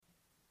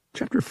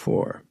Chapter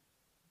 4.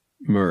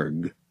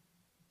 Murg.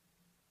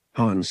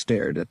 Han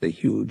stared at the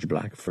huge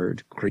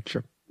black-furred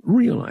creature,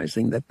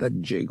 realizing that the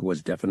jig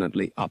was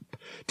definitely up.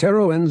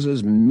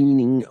 Teroenza's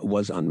meaning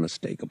was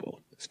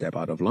unmistakable. Step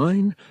out of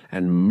line,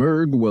 and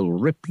Murg will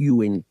rip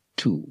you in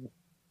two.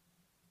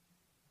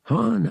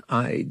 Han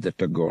eyed the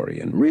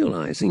Togorian,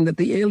 realizing that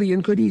the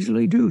alien could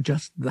easily do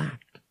just that.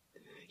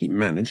 He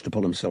managed to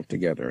pull himself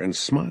together and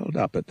smiled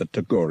up at the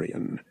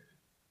Togorian.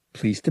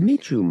 "Pleased to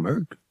meet you,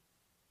 Murg,"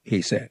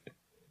 he said.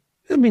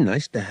 "It'll be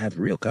nice to have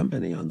real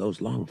company on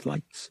those long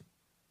flights."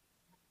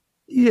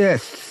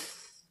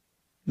 "Yes,"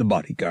 the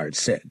bodyguard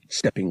said,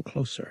 stepping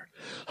closer.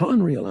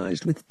 Han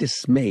realized with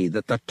dismay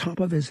that the top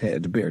of his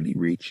head barely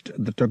reached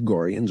the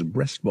Togorian's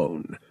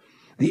breastbone.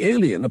 The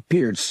alien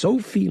appeared so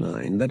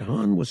feline that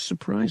Han was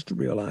surprised to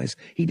realize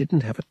he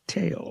didn't have a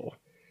tail.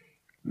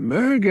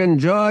 "Murg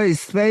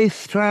enjoys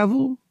space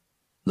travel?"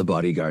 the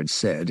bodyguard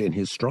said in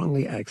his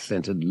strongly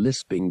accented,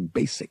 lisping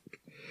basic.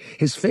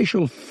 His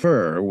facial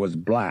fur was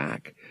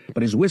black,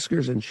 but his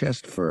whiskers and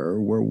chest fur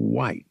were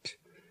white.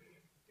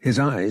 His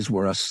eyes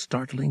were a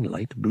startling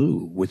light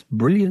blue, with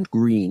brilliant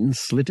green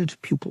slitted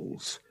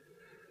pupils.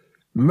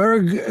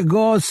 "Murg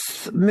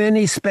goes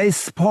many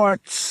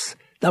spaceports.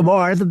 The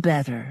more the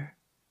better."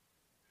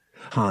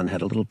 Han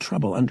had a little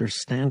trouble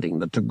understanding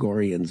the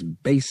Togorian's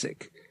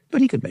basic,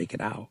 but he could make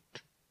it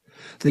out.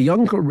 The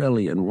young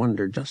Corellian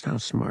wondered just how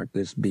smart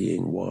this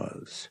being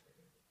was.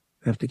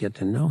 Have to get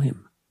to know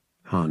him,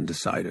 Han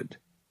decided.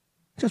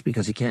 Just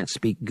because he can't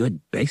speak good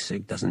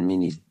basic doesn't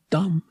mean he's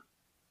dumb.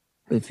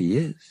 If he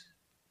is.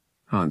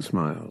 Han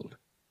smiled.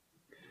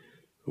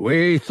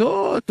 "We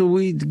thought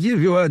we'd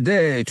give you a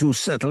day to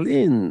settle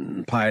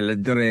in,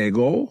 Pilot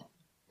Drago,"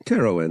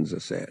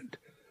 Teroenza said.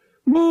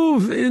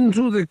 "Move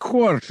into the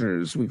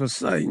quarters we've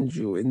assigned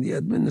you in the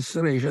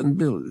administration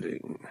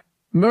building.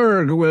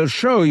 Murg will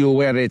show you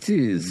where it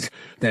is.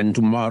 Then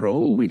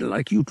tomorrow we'd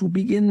like you to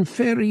begin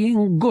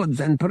ferrying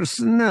goods and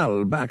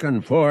personnel back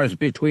and forth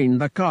between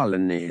the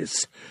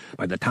colonies.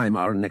 By the time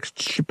our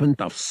next shipment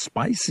of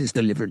spice is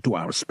delivered to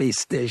our space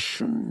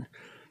station,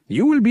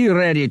 you will be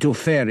ready to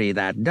ferry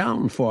that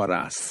down for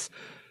us.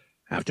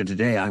 After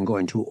today, I'm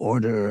going to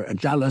order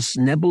Jalus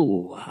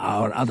Nebul,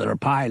 our other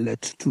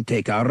pilot, to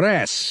take a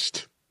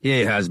rest.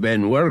 He has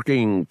been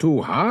working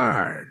too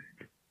hard."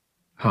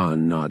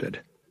 Han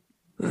nodded.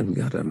 "I've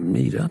got to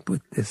meet up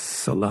with this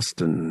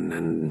Celestin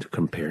and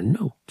compare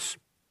notes."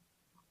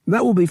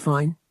 "That will be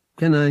fine.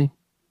 Can I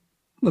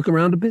look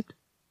around a bit?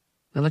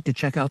 I'd like to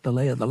check out the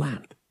lay of the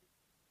land."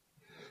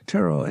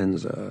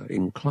 Teroenza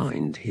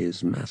inclined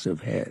his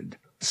massive head.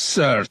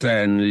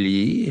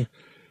 "Certainly,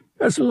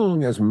 as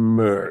long as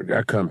Murg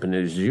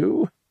accompanies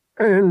you,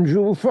 and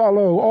you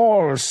follow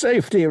all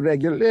safety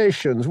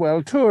regulations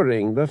while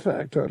touring the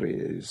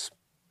factories."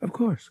 "Of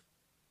course,"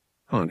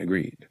 Han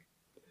agreed.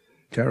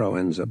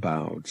 Teroenza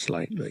bowed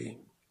slightly.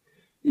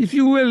 "If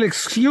you will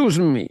excuse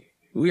me,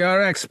 we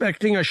are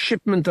expecting a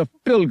shipment of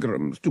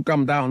pilgrims to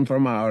come down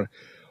from our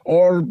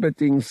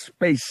orbiting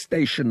space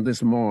station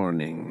this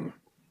morning.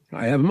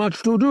 I have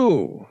much to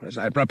do as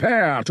I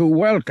prepare to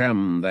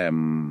welcome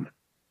them."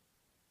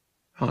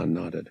 Han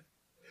nodded,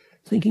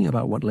 thinking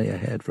about what lay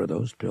ahead for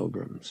those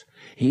pilgrims.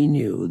 He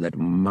knew that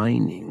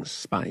mining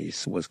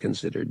spice was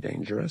considered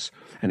dangerous,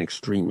 an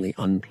extremely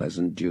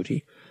unpleasant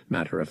duty.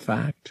 Matter of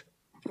fact,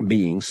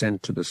 being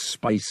sent to the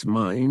spice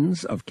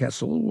mines of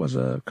Kessel was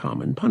a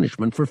common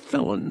punishment for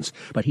felons,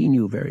 but he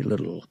knew very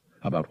little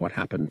about what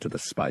happened to the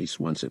spice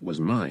once it was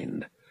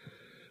mined.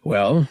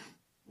 Well,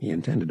 he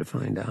intended to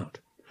find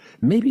out.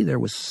 Maybe there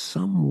was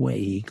some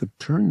way he could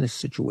turn this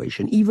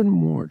situation even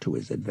more to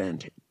his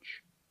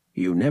advantage.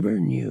 You never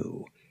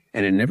knew,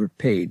 and it never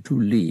paid to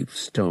leave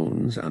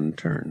stones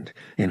unturned.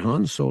 In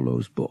Han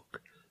Solo's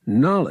book,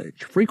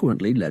 knowledge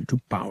frequently led to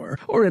power,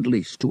 or at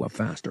least to a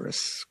faster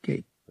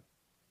escape.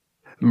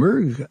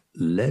 Murg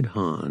led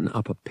Han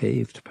up a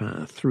paved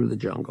path through the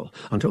jungle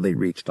until they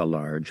reached a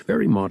large,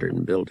 very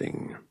modern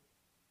building.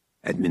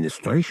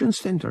 "Administration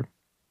Center,"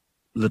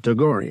 the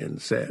Togorian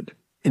said,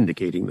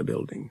 indicating the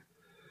building.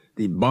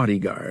 The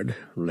bodyguard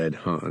led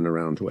Han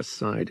around to a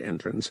side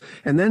entrance,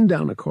 and then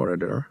down a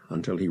corridor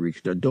until he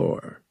reached a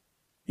door.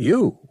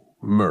 "You,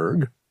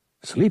 Murg,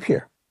 sleep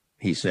here,"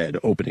 he said,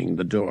 opening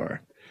the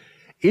door.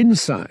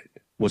 Inside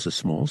was a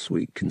small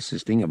suite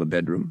consisting of a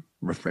bedroom,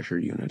 refresher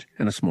unit,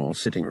 and a small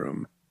sitting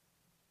room.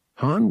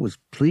 Han was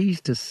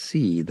pleased to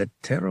see that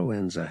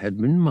Teroenza had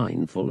been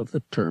mindful of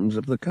the terms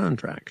of the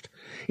contract.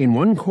 In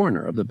one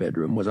corner of the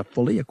bedroom was a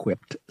fully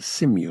equipped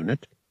SIM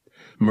unit.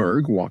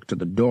 Murg walked to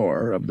the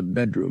door of the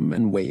bedroom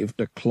and waved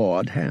a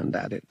clawed hand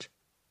at it.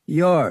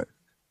 "Yours.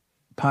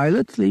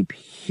 Pilot, sleep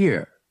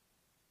here."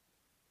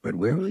 "But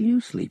where will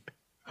you sleep?"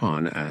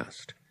 Han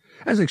asked.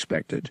 As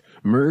expected,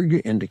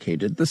 Murg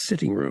indicated the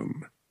sitting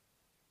room.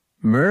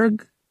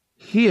 "Murg,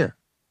 here."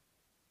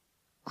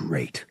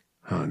 "Great,"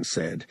 Han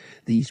said.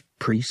 "These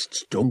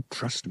priests don't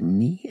trust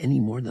me any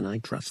more than I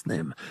trust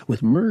them.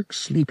 With Murg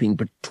sleeping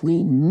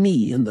between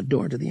me and the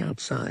door to the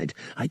outside,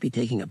 I'd be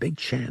taking a big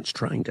chance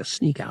trying to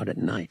sneak out at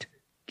night.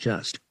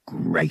 Just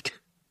great."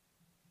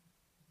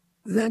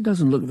 That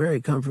doesn't look very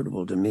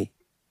comfortable to me,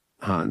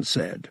 Han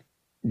said,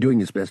 doing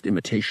his best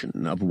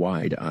imitation of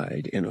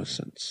wide-eyed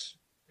innocence.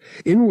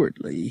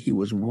 Inwardly, he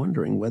was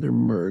wondering whether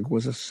Murg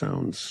was a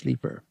sound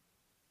sleeper.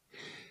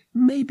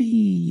 Maybe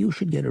you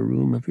should get a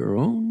room of your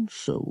own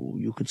so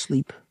you could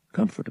sleep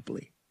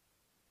comfortably.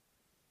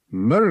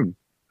 Murg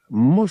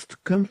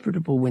most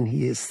comfortable when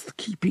he is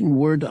keeping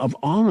word of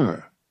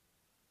honor,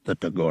 the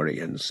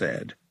Togorian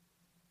said.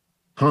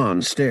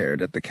 Han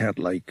stared at the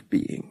cat-like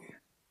being.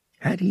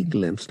 Had he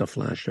glimpsed a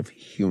flash of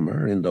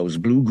humor in those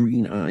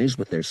blue-green eyes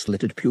with their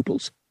slitted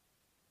pupils?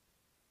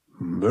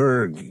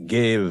 Murg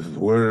gave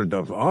word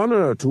of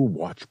honor to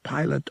watch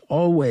pilot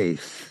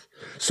always,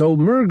 so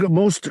Murg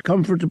most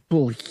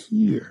comfortable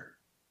here.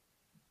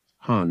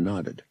 Han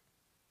nodded.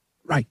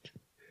 Right.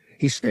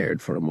 He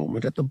stared for a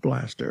moment at the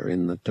blaster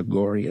in the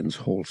Togorian's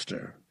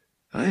holster.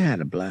 I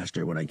had a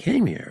blaster when I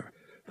came here,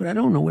 but I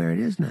don't know where it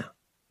is now,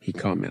 he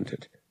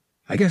commented.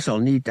 I guess I'll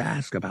need to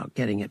ask about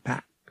getting it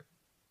back.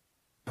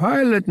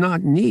 Pilot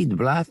not need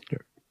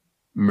blaster.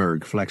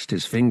 Murg flexed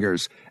his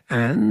fingers,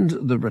 and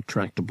the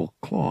retractable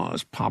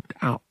claws popped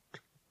out.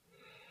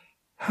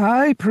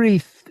 High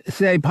priest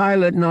say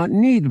pilot not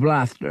need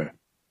blaster.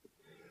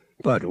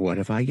 But what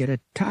if I get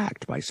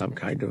attacked by some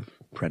kind of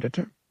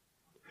predator?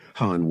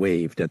 Han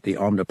waved at the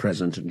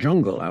omnipresent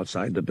jungle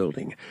outside the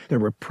building. There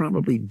were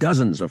probably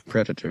dozens of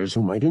predators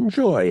who might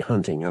enjoy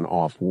hunting an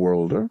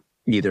off-worlder,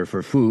 either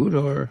for food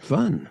or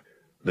fun.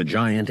 The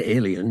giant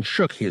alien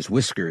shook his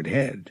whiskered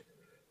head.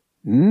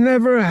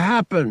 Never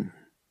happen.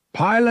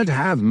 Pilot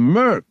have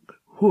Murg,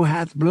 who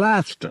hath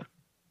blaster.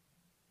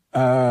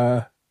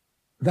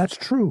 That's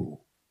true,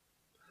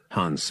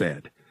 Han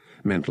said.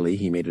 Mentally,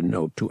 he made a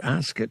note to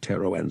ask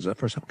Teroenza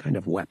for some kind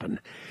of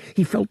weapon.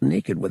 He felt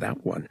naked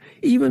without one,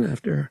 even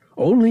after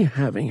only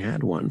having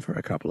had one for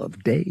a couple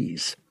of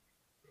days.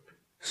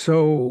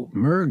 So,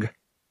 Murg,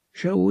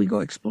 shall we go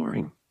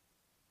exploring?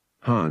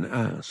 Han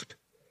asked.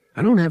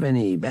 I don't have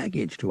any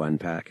baggage to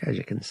unpack, as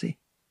you can see.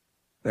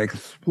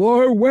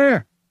 Explore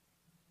where?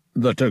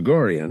 The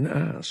Togorian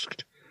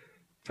asked.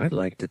 I'd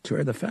like to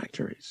tour the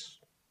factories,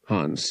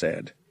 Han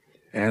said,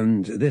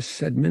 and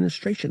this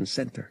administration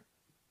center.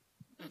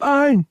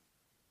 Fine,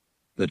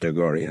 the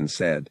Togorian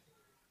said.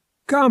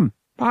 Come,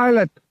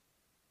 pilot.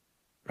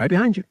 Right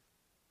behind you,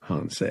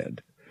 Han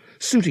said,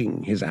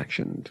 suiting his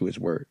action to his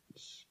words.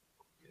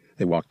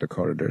 They walked the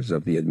corridors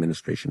of the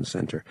administration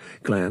center,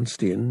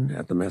 glanced in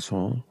at the mess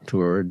hall,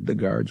 toured the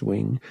guard's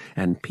wing,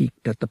 and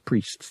peeked at the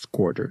priest's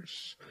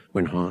quarters.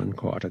 When Han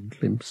caught a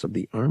glimpse of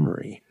the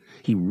armory,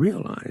 he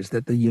realized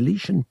that the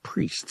Yelitian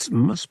priests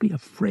must be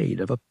afraid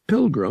of a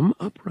pilgrim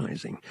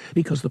uprising,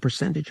 because the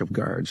percentage of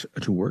guards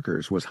to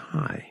workers was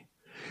high.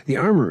 The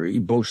armory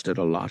boasted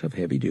a lot of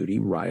heavy-duty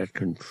riot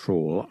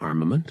control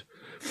armament,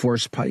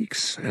 force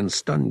pikes, and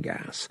stun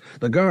gas.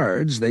 The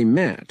guards they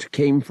met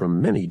came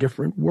from many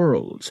different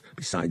worlds.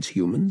 Besides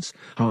humans,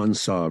 Han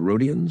saw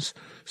Rhodians,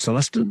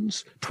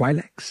 Celestins,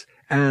 Twi'leks,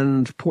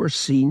 and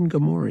porcine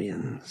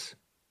Gamorreans.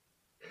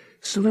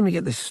 So let me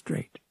get this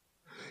straight,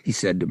 he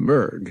said to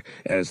Murg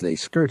as they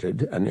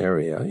skirted an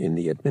area in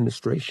the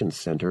administration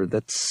center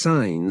that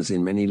signs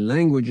in many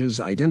languages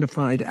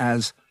identified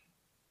as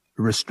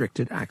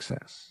restricted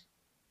access.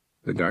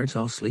 The guards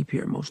all sleep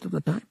here most of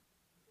the time.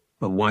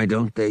 But why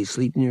don't they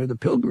sleep near the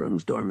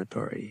pilgrims'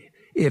 dormitory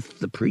if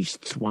the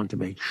priests want to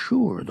make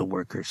sure the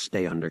workers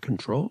stay under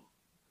control?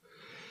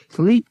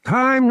 Sleep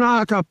time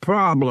not a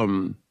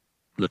problem,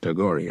 the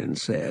Togorian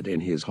said in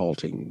his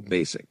halting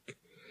basic.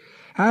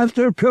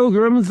 After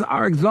pilgrims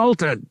are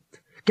exalted,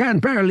 can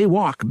barely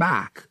walk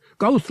back,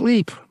 go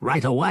sleep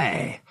right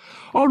away.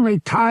 Only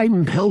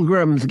time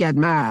pilgrims get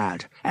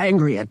mad,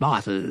 angry at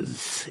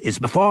bosses, is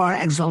before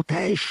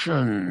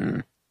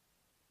exaltation.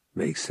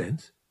 Makes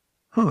sense,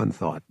 Han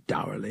thought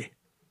dourly.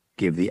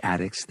 Give the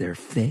addicts their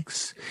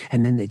fix,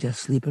 and then they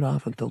just sleep it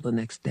off until the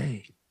next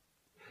day.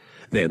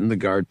 Then the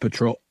guard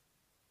patrol...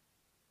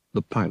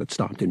 The pilot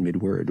stopped in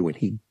mid-word when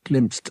he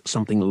glimpsed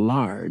something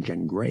large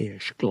and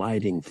grayish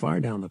gliding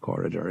far down the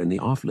corridor in the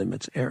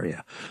off-limits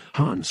area.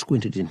 Han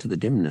squinted into the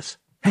dimness.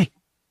 Hey,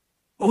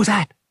 what was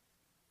that?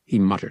 He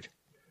muttered.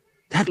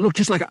 That looked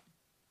just like a...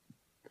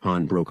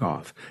 Han broke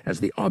off as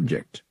the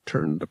object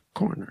turned the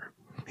corner.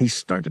 He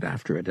started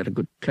after it at a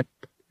good clip.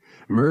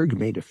 Murg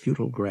made a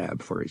futile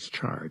grab for his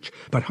charge,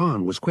 but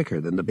Han was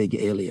quicker than the big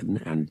alien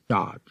and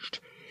dodged.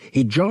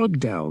 He jogged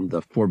down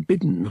the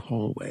forbidden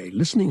hallway,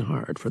 listening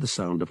hard for the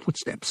sound of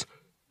footsteps,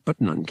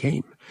 but none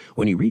came.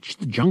 When he reached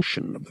the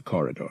junction of the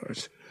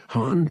corridors,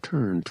 Han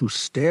turned to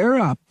stare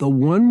up the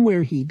one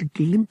where he'd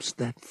glimpsed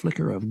that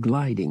flicker of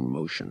gliding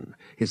motion.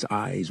 His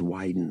eyes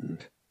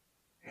widened.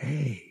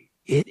 Hey,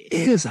 it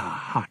is a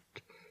hut.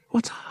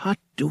 What's a hut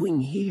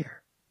doing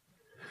here?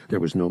 There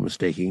was no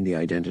mistaking the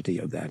identity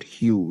of that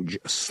huge,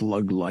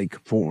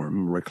 slug-like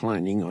form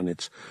reclining on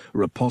its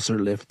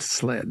repulsor-lift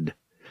sled.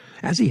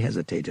 As he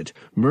hesitated,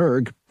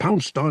 Murg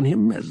pounced on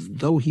him as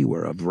though he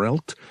were a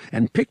Vrelt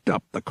and picked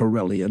up the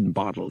Corellian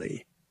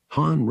bodily.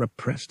 Han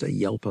repressed a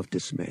yelp of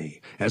dismay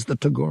as the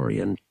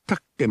Togorian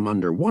tucked him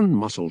under one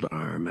muscled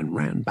arm and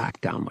ran back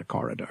down the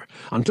corridor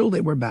until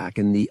they were back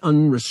in the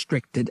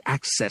unrestricted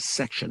access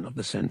section of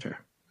the center.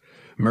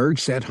 Merg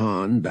set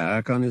Han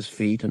back on his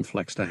feet and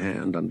flexed a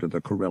hand under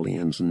the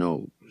Corellian's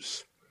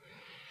nose.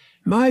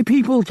 "My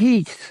people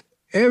teach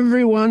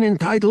everyone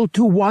entitled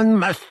to one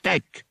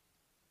mistake,"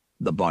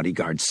 the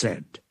bodyguard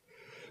said.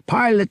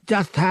 "Pilot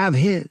just have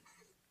his.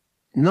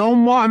 No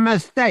more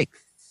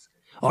mistakes,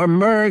 or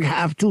Merg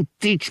have to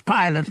teach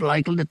pilot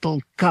like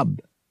little cub.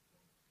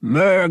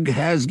 Merg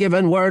has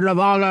given word of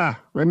honor,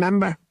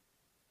 remember?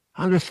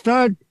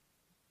 Understood?"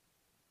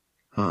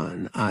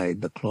 Han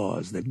eyed the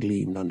claws that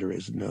gleamed under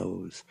his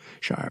nose,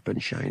 sharp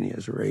and shiny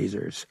as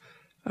razors.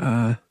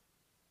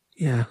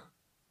 Yeah,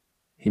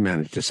 he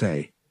managed to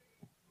say.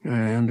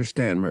 "I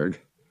understand, Merg.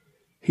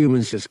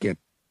 Humans just get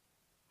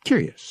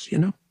curious, you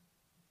know?"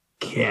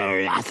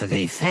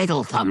 "Curiosity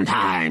fatal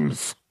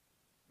sometimes,"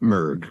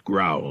 Merg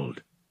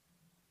growled.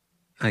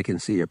 "I can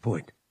see your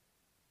point,"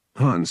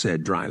 Han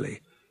said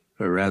dryly.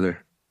 "Or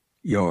rather,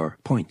 your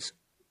points."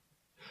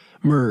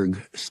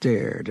 Merg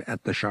stared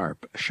at the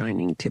sharp,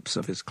 shining tips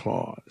of his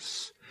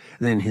claws.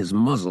 Then his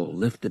muzzle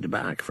lifted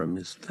back from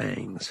his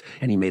fangs,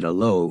 and he made a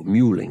low,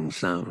 mewling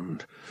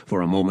sound.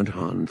 For a moment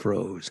Han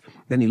froze.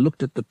 Then he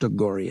looked at the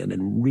Togorian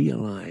and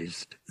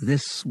realized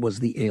this was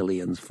the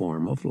alien's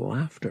form of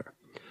laughter.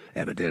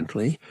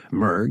 Evidently,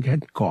 Merg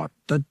had caught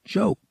the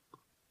joke.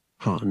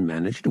 Han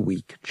managed a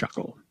weak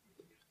chuckle.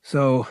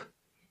 "So,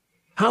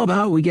 how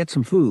about we get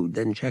some food,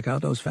 then check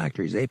out those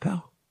factories, eh,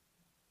 pal?"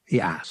 he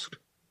asked.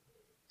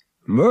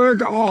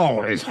 "Merg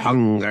always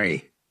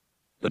hungry,"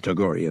 the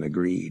Togorian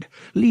agreed,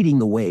 leading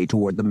the way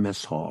toward the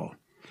mess hall.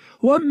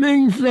 "What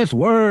means this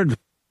word,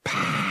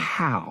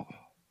 pal?"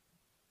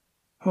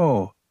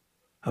 "Oh,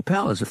 a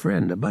pal is a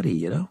friend, a buddy,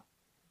 you know.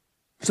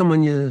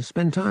 Someone you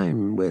spend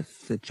time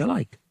with that you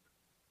like,"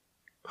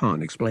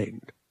 Han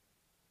explained.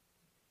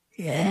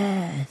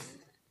 "Yes,"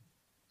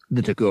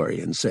 the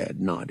Togorian said,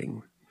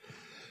 nodding.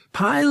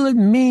 "Pilot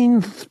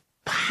means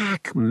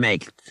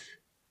packmate,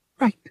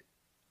 right?"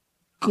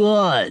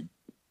 "Good,"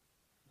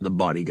 the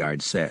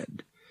bodyguard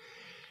said.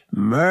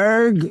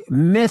 "Merg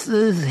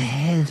misses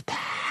his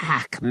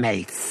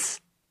packmates."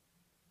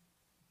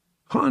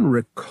 Han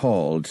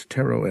recalled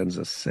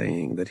Teroenza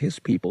saying that his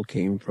people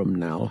came from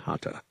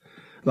Nalhata,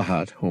 the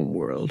Hutt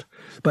homeworld,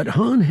 but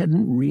Han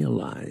hadn't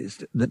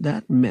realized that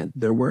that meant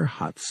there were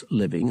Hutts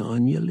living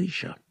on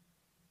Yalisha.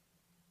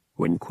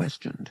 When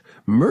questioned,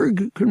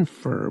 Merg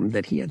confirmed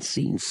that he had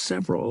seen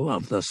several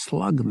of the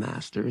slug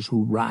masters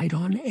who ride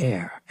on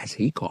air, as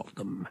he called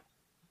them.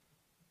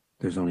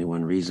 There's only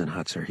one reason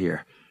Hutts are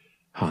here,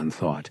 Han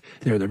thought.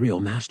 They're the real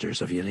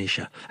masters of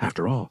Yalisha.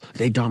 After all,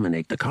 they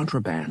dominate the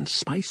contraband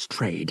spice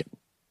trade.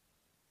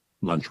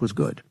 Lunch was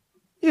good,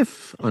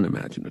 if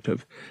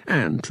unimaginative,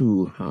 and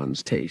to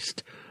Han's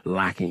taste,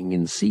 lacking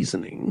in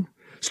seasoning.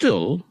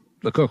 Still,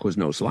 the cook was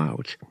no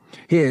slouch.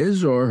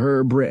 His or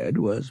her bread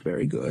was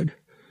very good,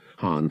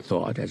 Han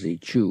thought as he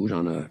chewed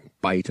on a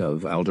bite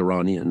of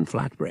Alderanian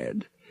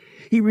flatbread.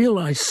 He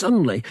realized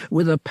suddenly,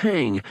 with a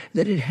pang,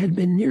 that it had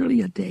been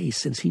nearly a day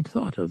since he'd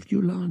thought of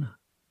Julana.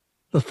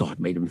 The thought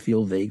made him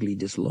feel vaguely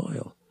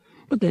disloyal,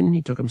 but then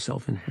he took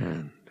himself in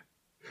hand.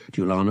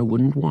 Julana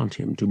wouldn't want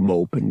him to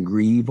mope and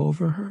grieve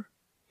over her.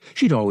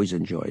 She'd always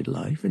enjoyed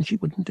life, and she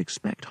wouldn't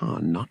expect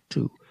Han not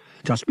to,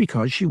 just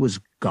because she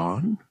was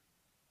gone.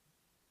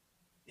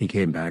 He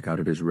came back out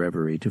of his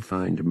reverie to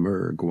find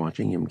Merg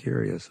watching him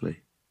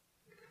curiously.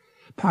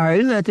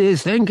 "Pilot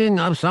is thinking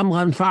of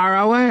someone far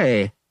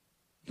away,"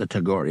 the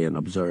Togorian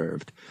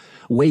observed,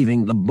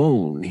 waving the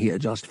bone he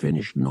had just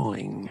finished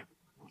gnawing.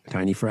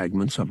 Tiny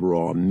fragments of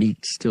raw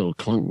meat still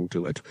clung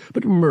to it,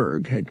 but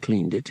Merg had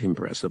cleaned it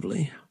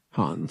impressively,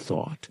 Han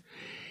thought.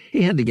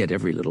 He had to get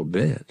every little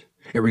bit.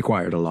 It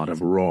required a lot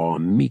of raw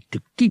meat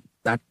to keep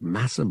that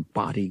massive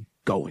body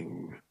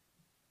going.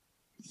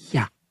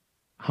 "Yeah,"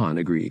 Han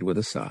agreed with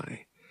a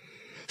sigh.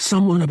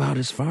 "Someone about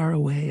as far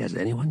away as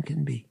anyone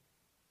can be."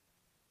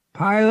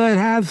 "Pilot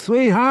have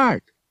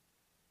sweetheart?"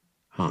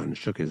 Han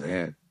shook his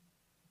head.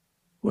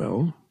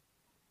 "Well,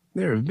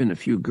 there have been a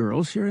few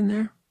girls here and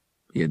there,"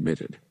 he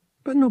admitted,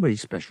 "but nobody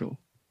special.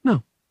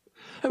 No,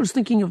 I was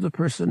thinking of the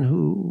person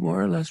who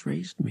more or less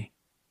raised me."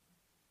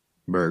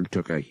 Merg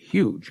took a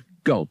huge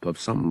gulp of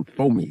some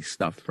foamy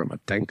stuff from a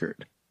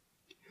tankard.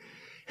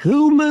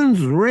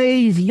 "Humans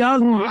raise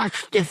young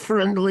much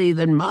differently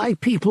than my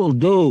people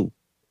do,"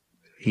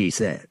 he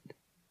said.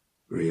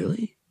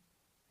 "Really?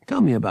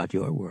 Tell me about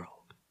your world."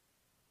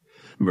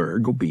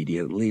 Merg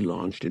obediently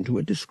launched into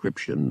a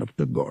description of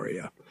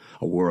Togoria,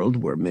 a world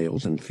where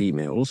males and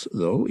females,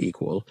 though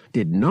equal,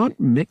 did not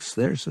mix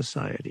their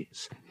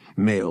societies.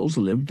 Males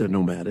lived a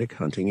nomadic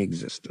hunting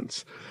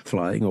existence,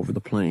 flying over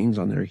the plains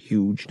on their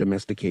huge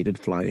domesticated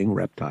flying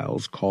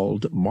reptiles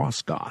called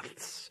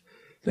moss-goths.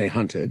 They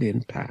hunted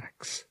in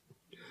packs.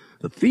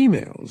 The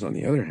females, on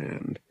the other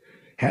hand,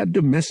 had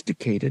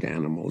domesticated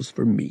animals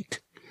for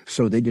meat,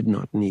 so they did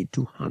not need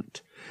to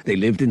hunt. They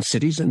lived in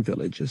cities and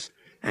villages,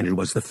 and it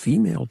was the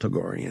female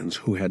Togorians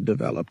who had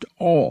developed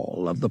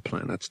all of the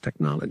planet's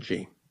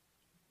technology.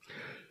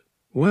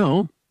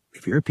 Well,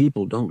 if your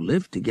people don't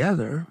live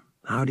together,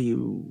 how do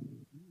you...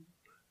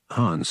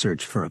 Han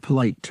searched for a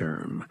polite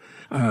term.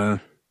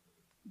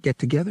 Get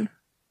together?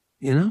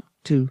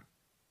 To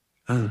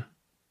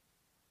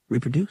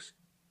reproduce?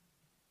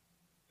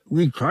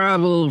 We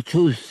travel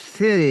to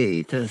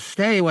city to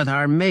stay with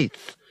our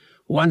mates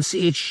once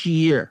each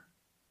year,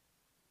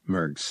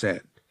 Merg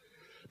said.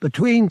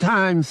 Between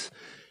times,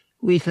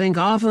 we think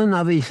often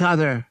of each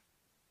other.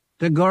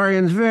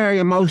 Togorians very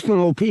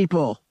emotional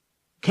people,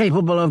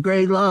 capable of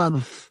great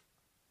love,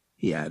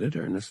 he added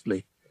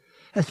earnestly.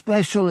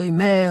 Especially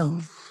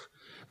males.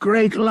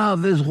 Great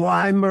love is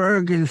why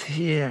Merg is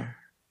here.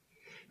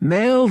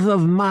 Males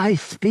of my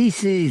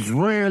species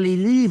rarely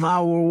leave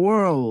our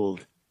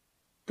world.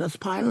 Does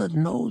Pilot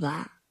know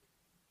that?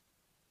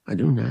 I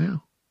do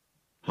now,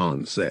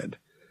 Han said.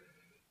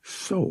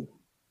 So,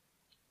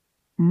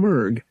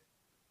 Merg,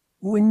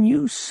 when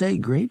you say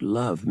great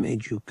love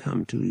made you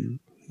come to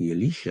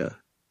Yalisha,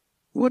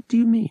 what do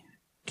you mean?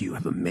 Do you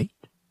have a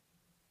mate?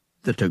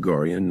 The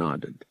Togorian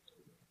nodded.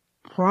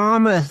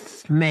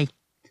 Promised mate.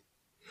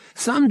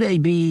 Someday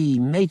be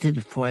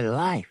mated for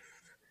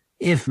life,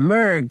 if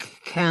Merg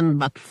can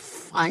but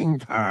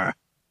find her.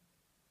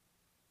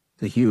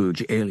 The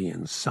huge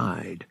alien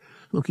sighed,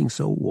 looking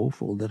so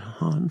woeful that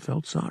Han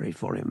felt sorry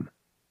for him.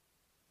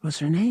 What's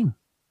her name?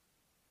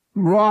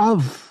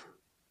 Mrav.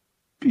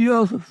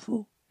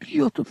 Beautiful,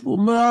 beautiful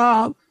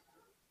Mrav.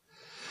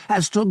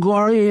 As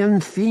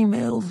Togorian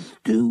females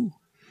do,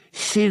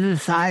 she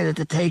decided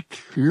to take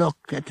a look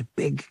at the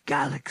big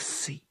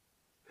galaxy.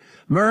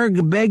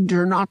 Merg begged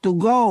her not to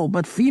go,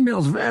 but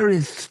females very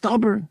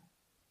stubborn.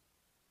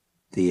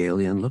 The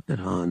alien looked at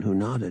Han, who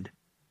nodded.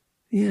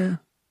 Yeah,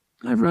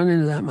 I've run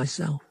into that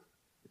myself.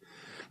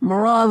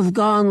 Mrav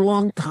gone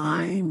long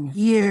time,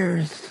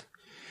 years.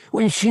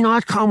 When she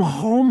not come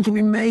home to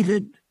be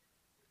mated,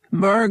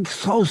 Merg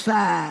so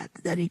sad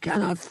that he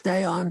cannot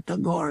stay on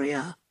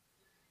Togoria.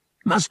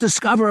 Must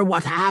discover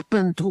what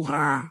happened to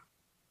her.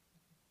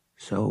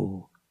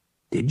 So,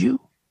 did you?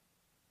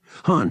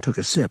 Han took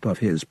a sip of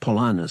his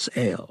Polanus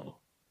ale.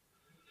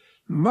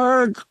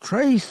 Merg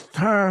traced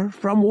her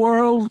from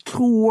world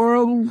to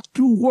world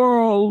to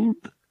world.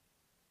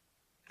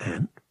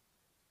 And?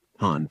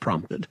 Han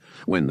prompted,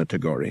 when the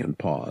Togorian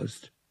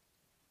paused.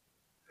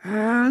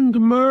 And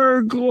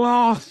Merg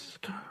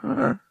lost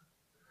her.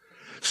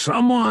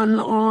 Someone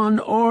on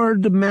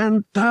Ord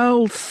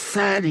Mantell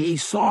said he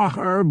saw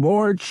her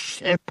board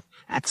ship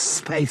at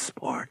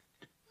spaceport.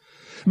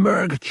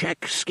 Merg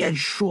checked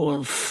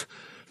schedules,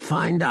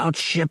 find out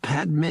ship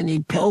had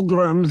many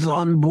pilgrims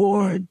on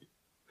board.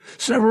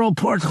 Several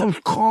portals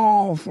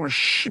call for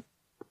ship.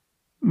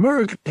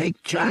 Merg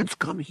take chance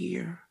come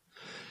here,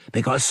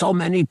 because so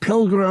many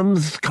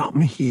pilgrims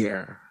come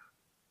here.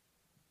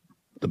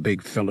 The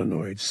big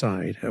felinoid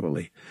sighed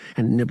heavily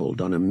and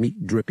nibbled on a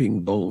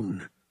meat-dripping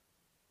bone.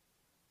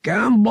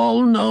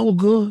 Gamble no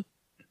good.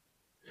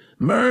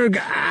 Merg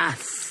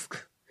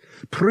ask.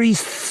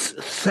 Priests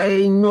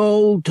say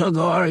no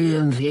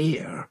Togorians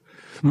here.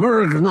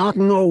 Merg not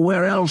know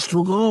where else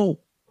to go.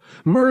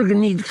 Merg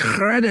need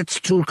credits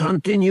to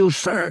continue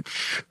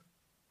search.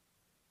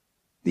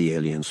 The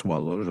alien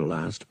swallowed a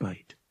last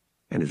bite,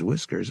 and his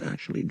whiskers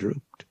actually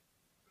drooped.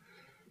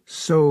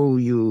 So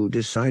you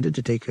decided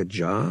to take a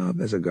job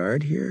as a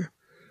guard here,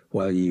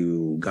 while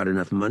you got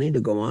enough money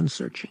to go on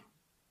searching?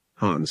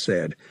 Han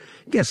said,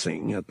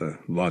 guessing at the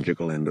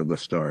logical end of the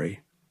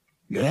story.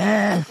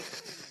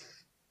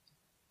 Yes.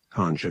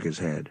 Han shook his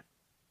head.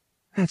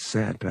 That's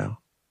sad,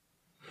 pal.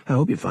 I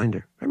hope you find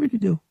her. I really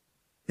do.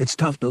 It's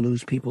tough to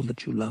lose people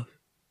that you love.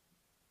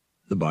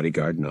 The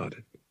bodyguard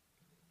nodded.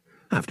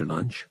 After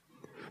lunch,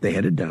 they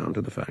headed down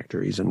to the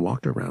factories and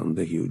walked around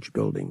the huge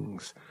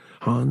buildings.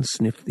 Han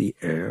sniffed the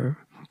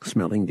air,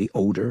 smelling the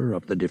odor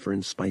of the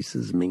different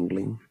spices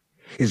mingling.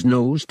 His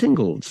nose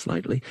tingled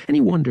slightly, and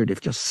he wondered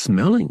if just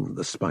smelling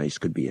the spice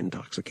could be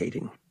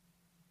intoxicating.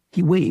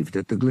 He waved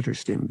at the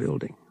Glitterstim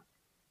building.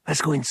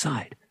 Let's go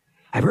inside.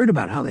 I've heard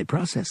about how they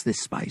process this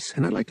spice,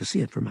 and I'd like to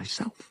see it for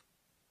myself.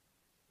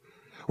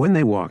 When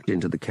they walked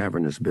into the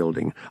cavernous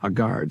building, a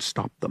guard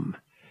stopped them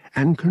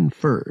and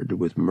conferred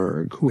with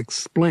Merg, who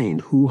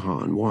explained who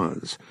Han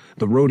was.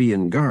 The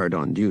Rhodian guard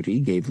on duty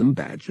gave them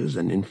badges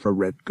and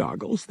infrared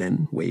goggles,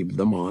 then waved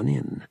them on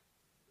in.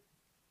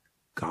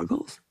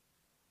 Goggles?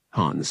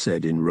 Han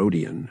said in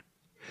Rhodian.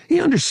 He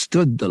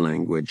understood the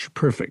language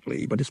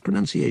perfectly, but his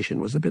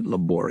pronunciation was a bit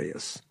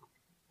laborious.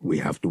 We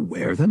have to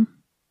wear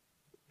them?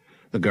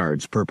 The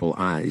guard's purple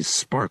eyes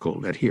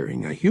sparkled at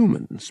hearing a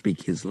human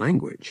speak his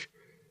language.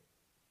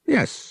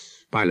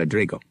 Yes, Pilot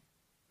Drago,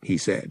 he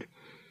said.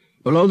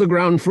 Below the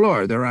ground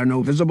floor there are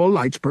no visible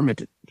lights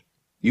permitted.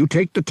 You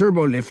take the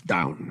turbo lift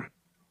down.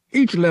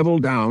 Each level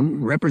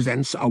down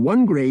represents a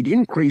 1-grade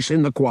increase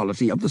in the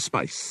quality of the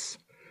spice.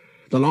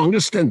 The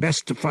longest and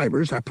best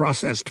fibers are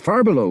processed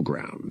far below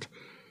ground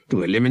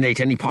to eliminate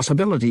any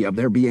possibility of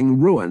their being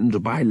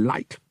ruined by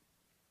light.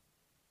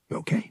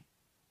 Okay,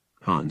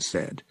 Han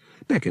said,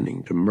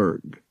 beckoning to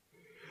Murg.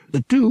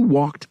 The two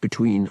walked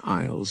between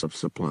aisles of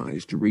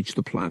supplies to reach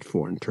the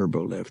platform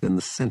turbolift in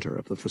the center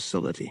of the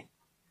facility.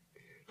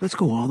 "Let's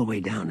go all the way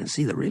down and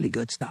see the really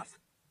good stuff,"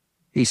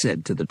 he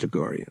said to the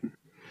Togorian.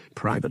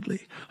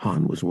 Privately,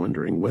 Han was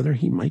wondering whether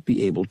he might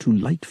be able to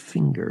light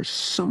finger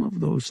some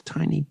of those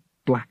tiny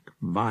black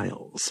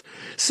vials.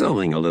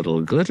 Selling a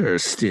little glitter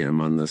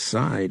stim on the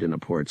side in a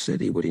port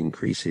city would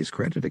increase his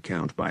credit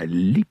account by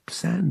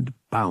leaps and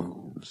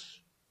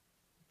bounds.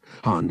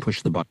 Han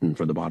pushed the button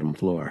for the bottom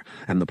floor,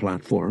 and the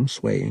platform,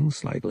 swaying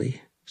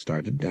slightly,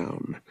 started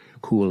down.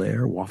 Cool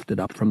air wafted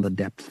up from the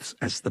depths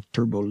as the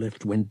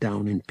turbolift went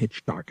down in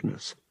pitch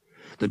darkness.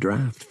 The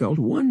draft felt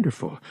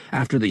wonderful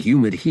after the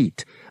humid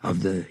heat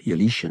of the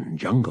Ylesian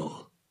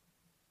jungle.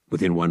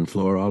 Within one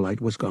floor, all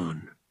light was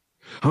gone.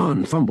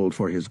 Han fumbled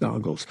for his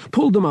goggles,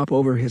 pulled them up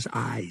over his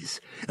eyes.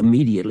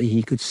 Immediately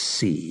he could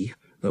see,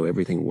 though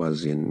everything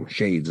was in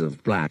shades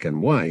of black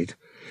and white.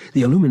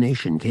 The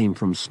illumination came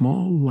from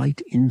small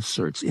light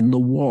inserts in the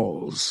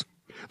walls.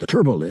 The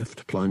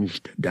turbolift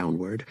plunged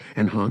downward,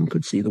 and Han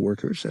could see the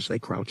workers as they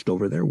crouched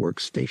over their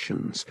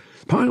workstations.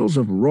 Piles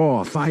of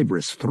raw,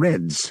 fibrous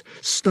threads,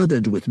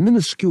 studded with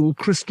minuscule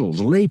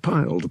crystals, lay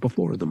piled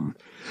before them.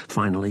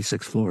 Finally,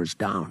 6 floors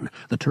down,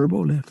 the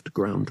turbolift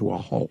ground to a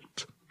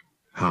halt.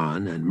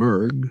 Han and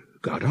Murg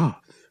got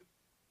off.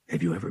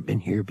 "Have you ever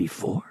been here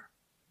before?"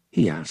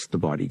 he asked the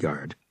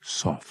bodyguard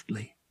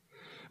softly.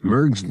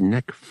 Murg's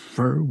neck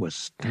fur was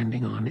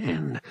standing on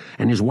end,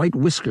 and his white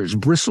whiskers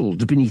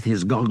bristled beneath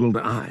his goggled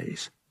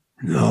eyes.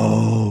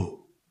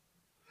 "No,"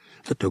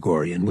 the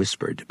Togorian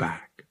whispered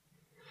back.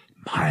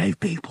 "My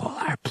people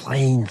are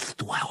plains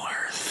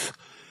dwellers,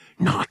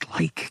 not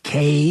like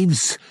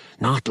caves,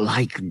 not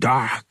like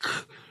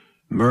dark.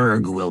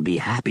 Murg will be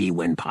happy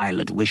when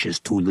Pilot wishes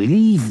to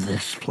leave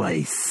this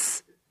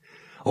place.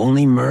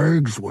 Only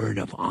Murg's word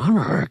of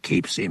honor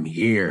keeps him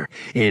here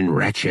in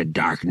wretched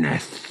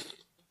darkness."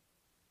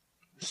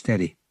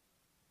 "Steady,"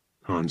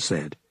 Han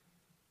said.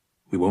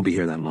 "We won't be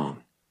here that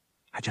long.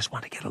 I just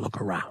want to get a look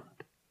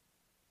around."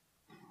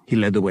 He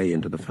led the way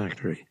into the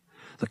factory.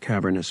 The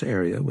cavernous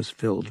area was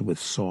filled with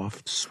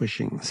soft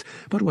swishings,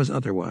 but was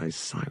otherwise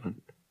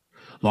silent.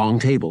 Long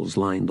tables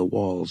lined the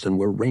walls and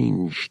were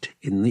ranged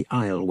in the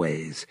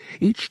aisleways.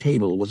 Each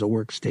table was a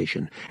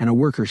workstation, and a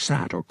worker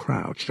sat or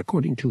crouched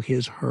according to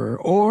his, her,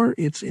 or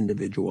its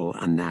individual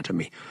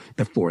anatomy.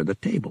 Before the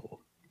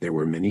table, there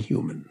were many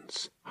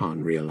humans,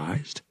 Han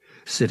realized,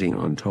 sitting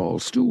on tall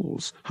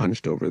stools,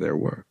 hunched over their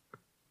work.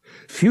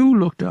 Few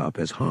looked up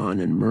as Han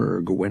and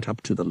Murg went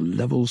up to the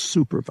level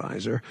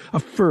supervisor, a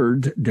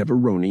furred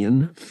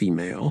Deveronian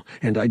female,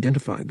 and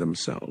identified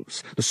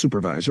themselves. The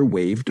supervisor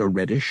waved a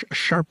reddish,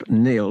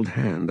 sharp-nailed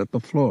hand at the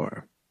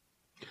floor.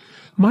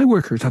 "My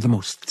workers are the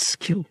most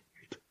skilled,"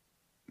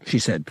 she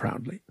said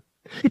proudly.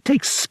 "It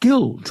takes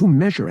skill to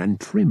measure and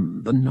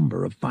trim the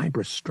number of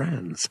fibrous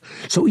strands,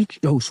 so each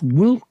dose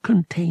will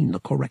contain the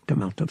correct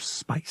amount of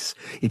spice.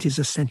 It is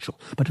essential,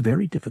 but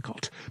very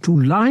difficult, to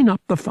line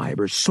up the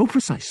fibers so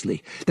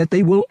precisely that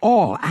they will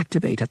all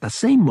activate at the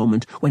same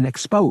moment when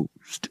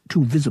exposed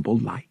to visible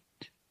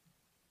light."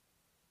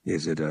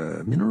 "Is it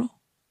a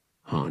mineral?"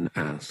 Han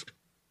asked.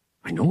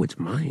 "I know it's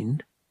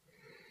mined.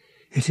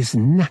 It is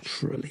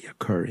naturally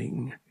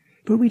occurring,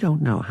 but we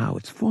don't know how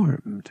it's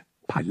formed,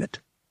 Pilot.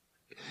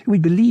 We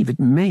believe it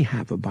may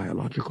have a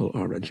biological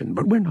origin,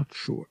 but we're not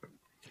sure.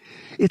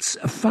 It's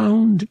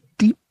found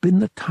deep in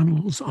the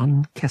tunnels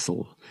on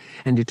Kessel,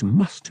 and it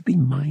must be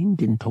mined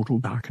in total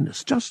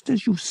darkness, just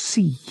as you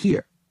see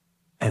here.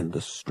 And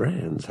the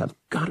strands have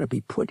got to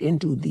be put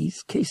into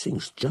these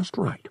casings just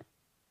right."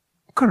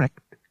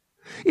 "Correct.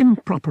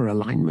 Improper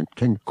alignment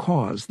can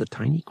cause the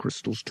tiny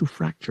crystals to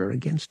fracture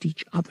against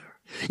each other.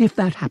 If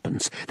that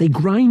happens, they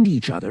grind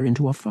each other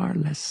into a far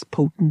less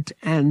potent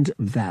and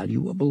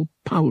valuable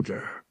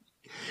powder.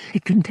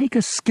 It can take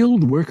a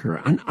skilled worker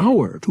an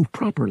hour to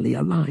properly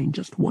align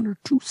just 1 or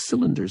 2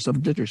 cylinders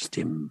of glitter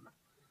stim."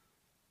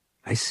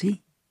 "I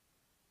see,"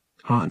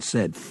 Han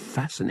said,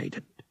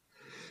 fascinated.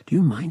 "Do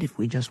you mind if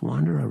we just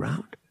wander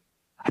around?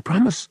 I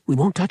promise we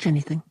won't touch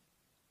anything."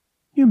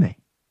 "You may.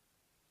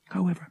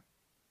 However,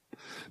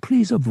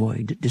 please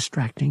avoid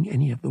distracting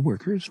any of the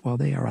workers while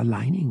they are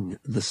aligning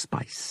the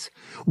spice.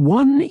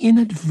 One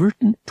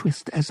inadvertent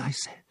twist, as I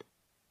said,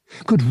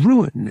 could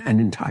ruin an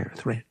entire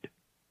thread."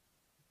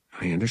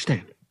 "I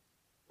understand,"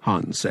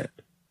 Han said.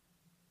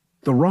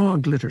 The raw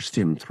glitter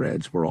stim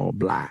threads were all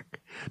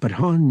black, but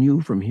Han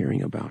knew from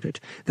hearing about it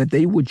that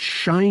they would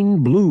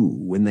shine blue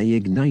when they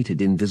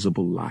ignited in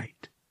visible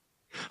light.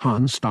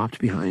 Han stopped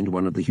behind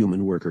one of the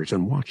human workers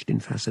and watched in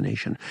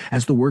fascination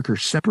as the worker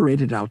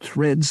separated out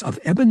threads of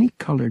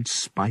ebony-colored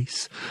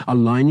spice,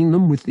 aligning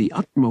them with the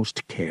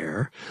utmost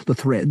care. The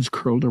threads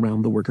curled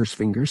around the worker's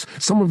fingers,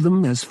 some of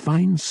them as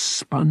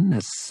fine-spun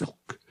as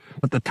silk,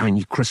 but the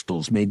tiny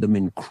crystals made them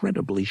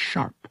incredibly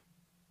sharp.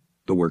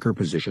 The worker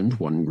positioned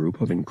one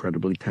group of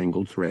incredibly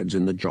tangled threads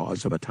in the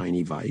jaws of a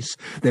tiny vise,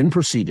 then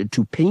proceeded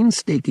to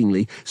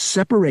painstakingly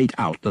separate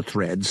out the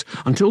threads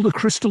until the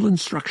crystalline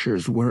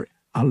structures were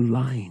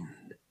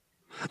aligned.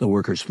 The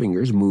worker's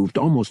fingers moved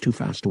almost too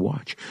fast to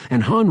watch,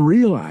 and Han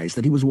realized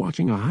that he was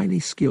watching a highly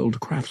skilled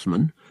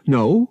craftsman.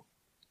 No,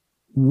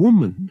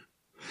 woman.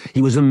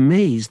 He was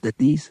amazed that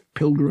these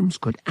pilgrims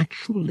could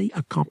actually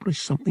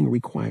accomplish something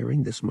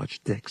requiring this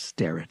much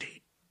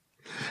dexterity.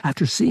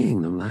 After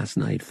seeing them last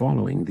night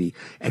following the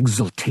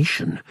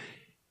exaltation,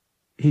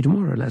 he'd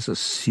more or less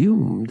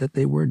assumed that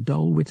they were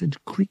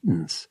dull-witted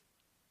cretins.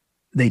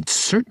 They'd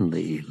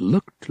certainly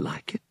looked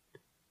like it.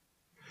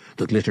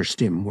 The glitter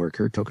stim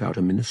worker took out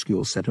a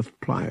minuscule set of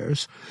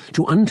pliers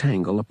to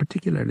untangle a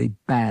particularly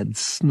bad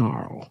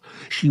snarl.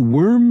 She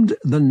wormed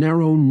the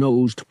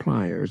narrow-nosed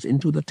pliers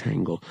into the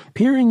tangle,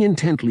 peering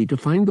intently to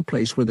find the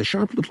place where the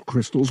sharp little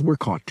crystals were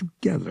caught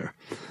together.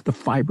 The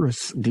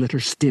fibrous glitter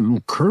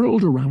stim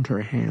curled around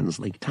her hands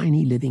like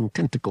tiny living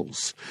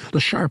tentacles, the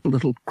sharp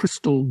little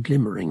crystal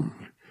glimmering.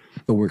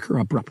 The worker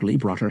abruptly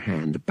brought her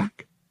hand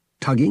back,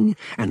 tugging,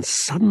 and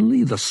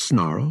suddenly the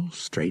snarl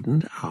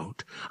straightened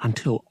out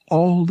until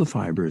all the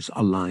fibers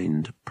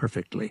aligned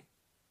perfectly.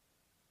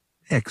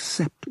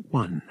 Except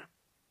one.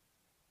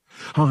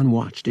 Han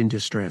watched in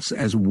distress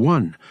as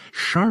one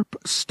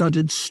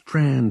sharp-studded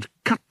strand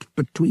cut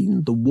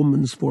between the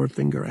woman's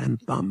forefinger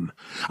and thumb.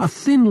 A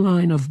thin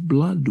line of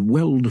blood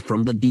welled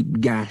from the deep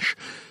gash.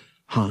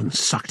 Han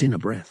sucked in a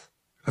breath.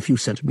 A few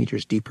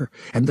centimeters deeper,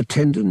 and the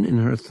tendon in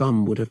her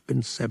thumb would have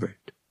been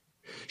severed.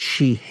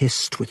 She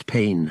hissed with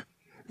pain,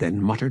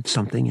 then muttered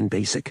something in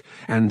Basic,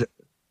 and,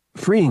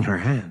 freeing her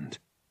hand,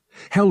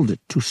 held it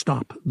to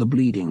stop the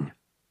bleeding.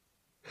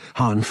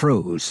 Han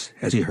froze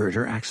as he heard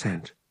her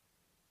accent.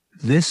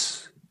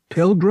 This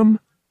pilgrim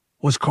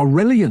was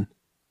Corellian.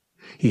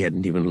 He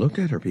hadn't even looked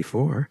at her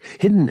before,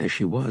 hidden as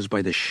she was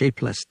by the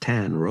shapeless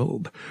tan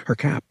robe, her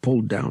cap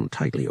pulled down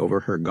tightly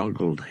over her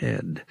goggled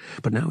head.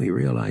 But now he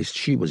realized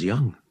she was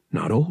young,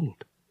 not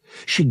old.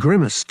 She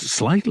grimaced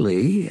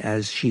slightly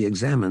as she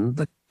examined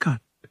the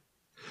cut.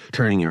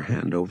 Turning her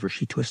hand over,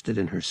 she twisted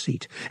in her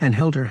seat and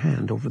held her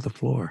hand over the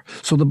floor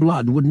so the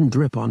blood wouldn't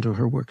drip onto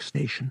her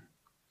workstation.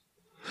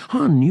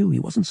 Han knew he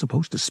wasn't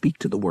supposed to speak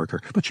to the worker,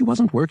 but she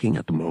wasn't working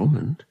at the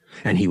moment,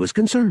 and he was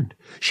concerned.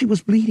 She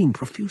was bleeding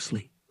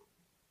profusely.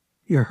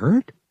 "You're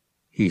hurt?"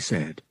 he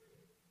said.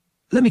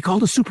 "Let me call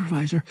the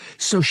supervisor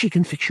so she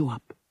can fix you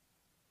up."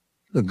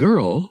 The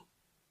girl,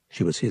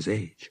 she was his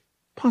age,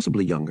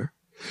 possibly younger,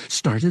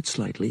 started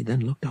slightly, then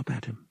looked up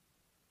at him.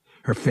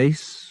 Her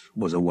face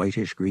was a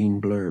whitish-green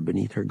blur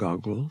beneath her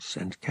goggles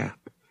and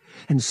cap,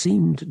 and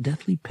seemed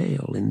deathly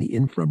pale in the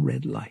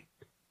infrared light.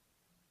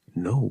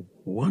 No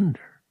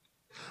wonder,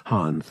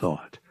 Han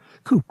thought,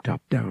 cooped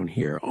up down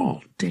here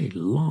all day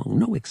long,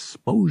 no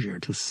exposure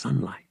to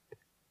sunlight.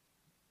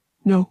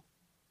 "No,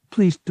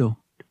 please don't,"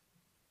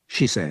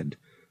 she said,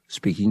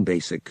 speaking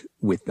Basic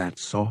with that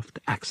soft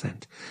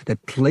accent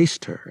that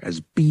placed her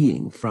as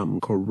being from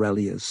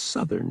Corellia's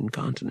southern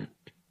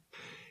continent.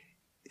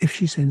 "If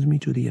she sends me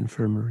to the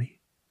infirmary,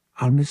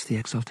 I'll miss the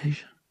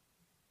exaltation."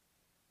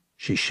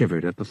 She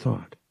shivered at the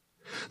thought,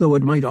 though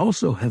it might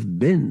also have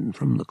been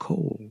from the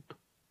cold.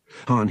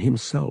 Han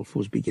himself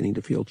was beginning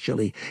to feel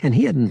chilly, and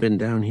he hadn't been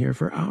down here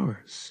for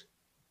hours.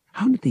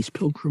 How did these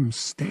pilgrims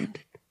stand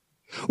it?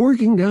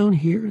 Working down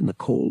here in the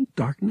cold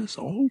darkness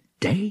all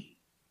day?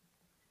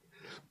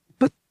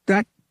 "But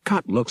that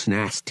cut looks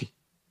nasty,"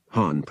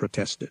 Han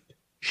protested.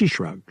 She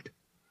shrugged.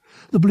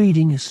 "The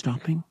bleeding is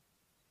stopping."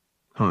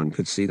 Han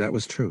could see that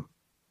was true.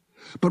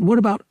 "But what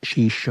about—"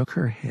 She shook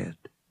her head,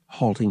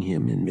 halting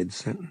him in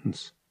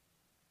mid-sentence.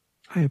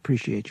 "I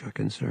appreciate your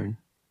concern,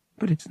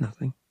 but it's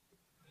nothing.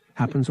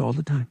 Happens all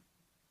the time."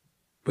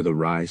 With a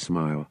wry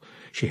smile,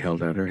 she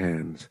held out her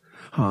hands.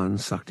 Han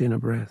sucked in a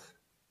breath.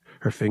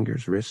 Her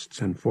fingers,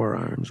 wrists, and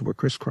forearms were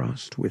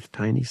crisscrossed with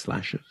tiny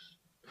slashes.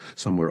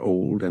 Some were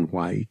old and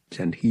white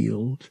and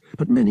healed,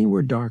 but many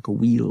were dark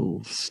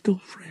wheals, still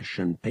fresh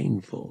and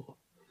painful.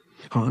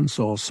 Han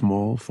saw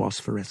small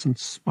phosphorescent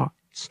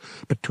spots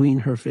between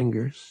her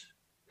fingers,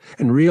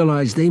 and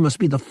realized they must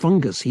be the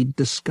fungus he'd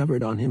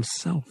discovered on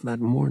himself that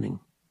morning.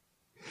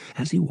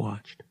 As he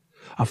watched,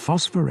 a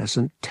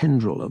phosphorescent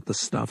tendril of the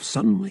stuff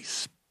suddenly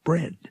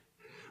spread,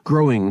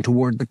 growing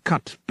toward the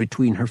cut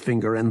between her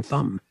finger and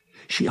thumb.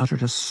 She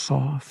uttered a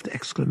soft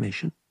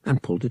exclamation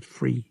and pulled it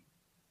free.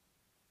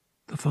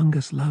 "The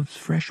fungus loves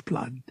fresh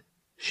blood,"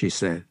 she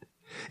said,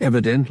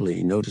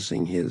 evidently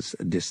noticing his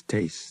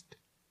distaste.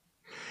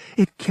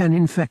 "It can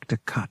infect a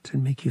cut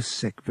and make you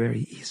sick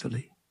very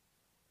easily."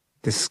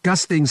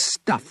 "Disgusting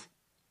stuff,"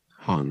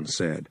 Han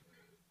said.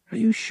 "Are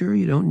you sure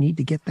you don't need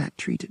to get that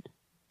treated?"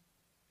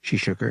 She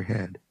shook her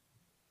head.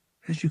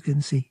 "As you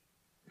can see,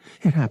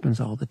 it happens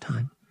all the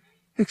time.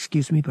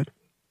 Excuse me, but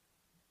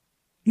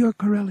you're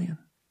Corellian,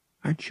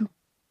 aren't you?"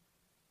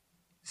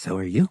 "So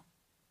are you,"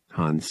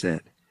 Han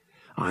said.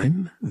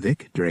 "I'm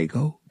Vic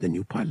Drago, the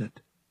new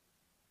pilot.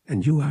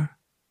 And you are?"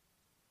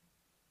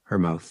 Her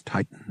mouth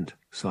tightened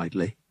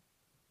slightly.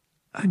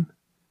 "I'm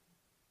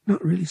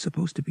not really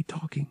supposed to be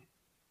talking.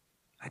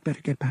 I'd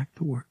better get back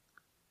to work."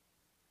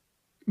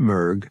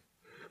 Merg,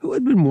 who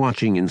had been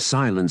watching in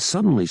silence,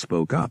 suddenly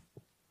spoke up.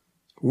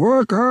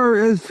 "Worker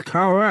is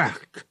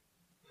correct.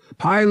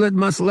 Pilot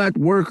must let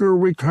worker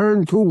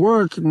return to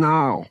work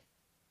now.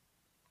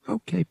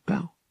 Okay,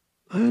 pal,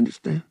 I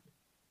understand,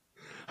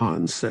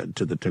 Hans said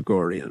to the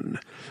Tagorian,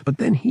 but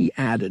then he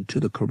added to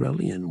the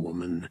Corellian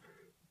woman,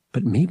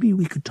 but maybe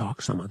we could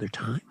talk some other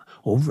time,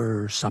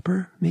 over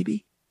supper,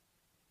 maybe?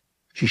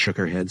 She shook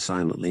her head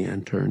silently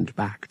and turned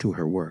back to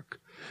her work.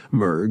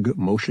 Murg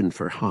motioned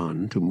for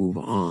Han to move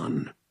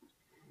on.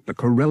 The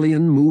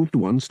Corellian moved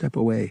one step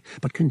away,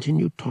 but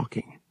continued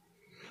talking.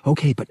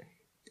 Okay, but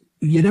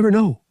you never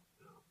know.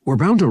 We're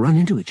bound to run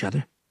into each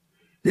other.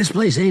 This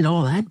place ain't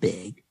all that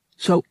big.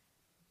 So,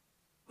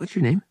 what's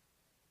your name?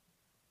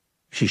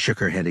 She shook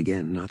her head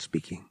again, not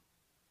speaking.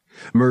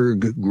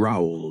 Murg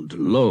growled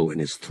low in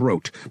his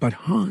throat, but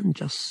Han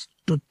just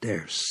stood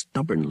there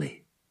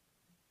stubbornly.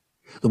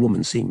 The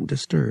woman seemed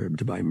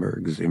disturbed by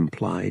Murg's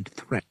implied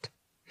threat.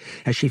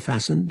 As she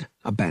fastened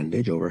a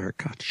bandage over her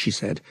cut, she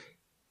said,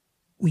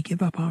 We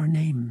give up our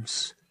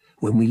names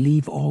when we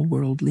leave all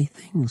worldly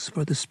things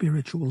for the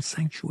spiritual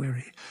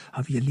sanctuary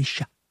of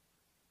Yalisha.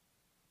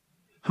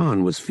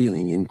 Han was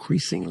feeling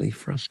increasingly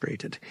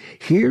frustrated.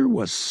 Here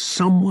was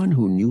someone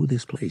who knew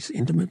this place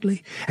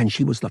intimately, and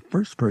she was the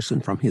first person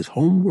from his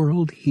home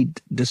world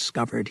he'd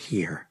discovered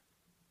here.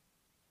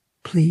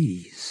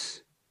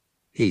 Please,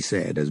 he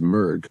said as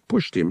Murg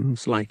pushed him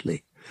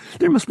slightly.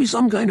 There must be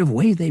some kind of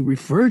way they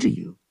refer to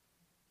you,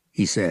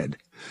 he said,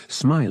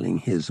 smiling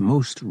his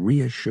most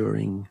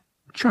reassuring,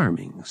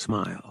 charming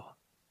smile.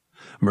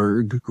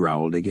 Murg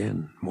growled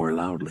again, more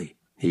loudly.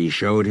 He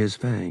showed his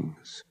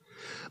fangs.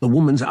 The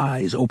woman's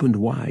eyes opened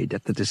wide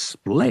at the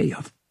display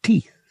of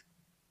teeth.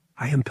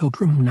 I am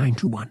Pilgrim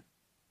 921,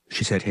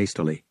 she said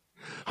hastily.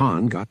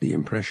 Han got the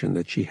impression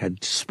that she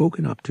had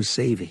spoken up to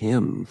save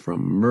him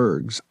from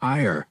Murg's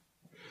ire.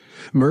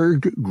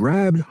 Murg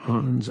grabbed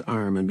Han's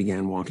arm and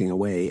began walking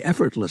away,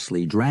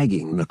 effortlessly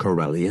dragging the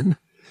Corellian.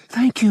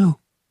 Thank you,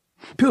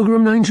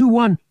 Pilgrim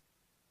 921.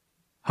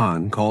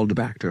 Han called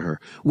back to her,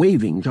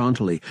 waving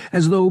jauntily,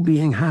 as though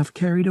being half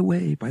carried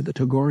away by the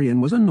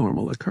Tagorian was a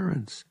normal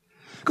occurrence.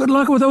 Good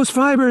luck with those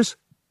fibers.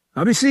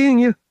 I'll be seeing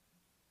you.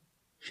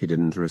 She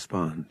didn't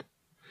respond.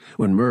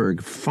 When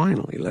Murg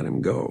finally let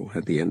him go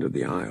at the end of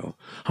the aisle,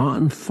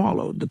 Han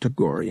followed the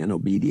Tagorian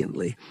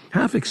obediently,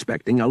 half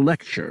expecting a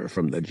lecture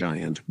from the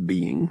giant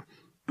being.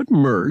 But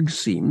Murg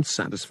seemed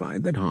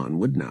satisfied that Han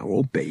would now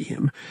obey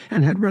him,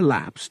 and had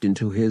relapsed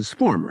into his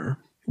former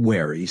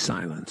wary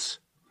silence.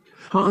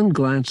 Han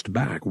glanced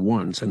back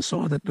once and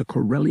saw that the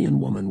Corellian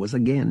woman was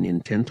again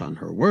intent on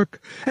her work,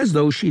 as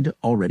though she'd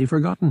already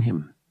forgotten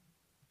him.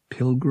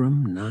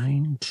 Pilgrim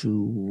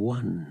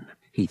 921,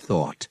 he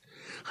thought.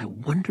 I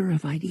wonder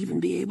if I'd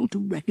even be able to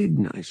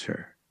recognize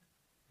her.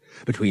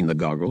 Between the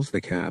goggles,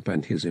 the cap,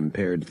 and his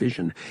impaired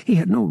vision, he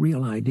had no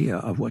real idea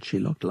of what she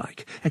looked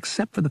like,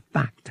 except for the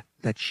fact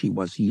that she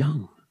was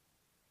young.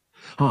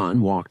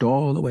 Han walked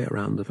all the way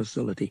around the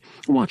facility,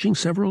 watching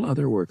several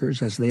other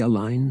workers as they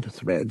aligned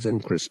threads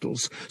and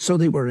crystals so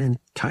they were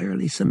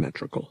entirely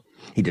symmetrical.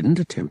 He didn't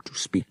attempt to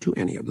speak to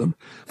any of them.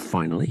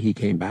 Finally, he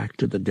came back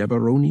to the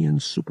Deveronian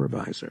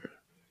supervisor.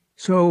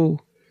 So,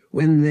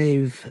 when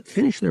they've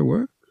finished their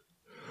work,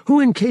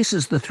 who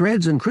encases the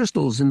threads and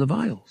crystals in the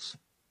vials?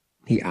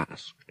 He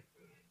asked.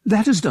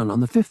 That is done on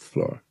the 5th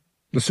floor,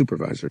 the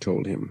supervisor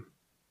told him.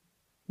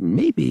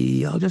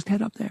 Maybe I'll just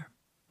head up there,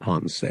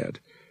 Han said.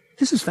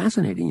 This is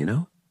fascinating, you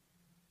know.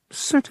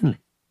 Certainly,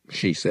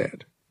 she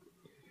said.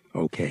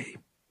 Okay.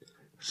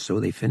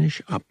 So they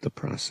finish up the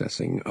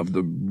processing of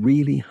the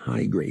really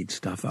high-grade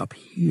stuff up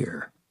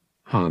here,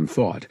 Han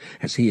thought,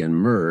 as he and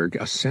Murg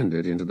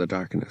ascended into the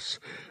darkness.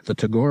 The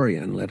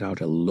Tagorian let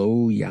out a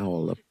low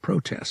yowl of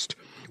protest,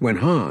 when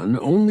Han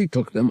only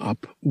took them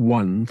up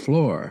 1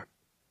 floor.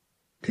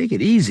 Take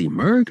it easy,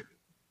 Murg,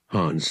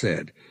 Han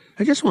said.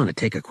 I just want to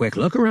take a quick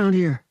look around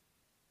here.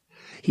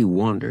 He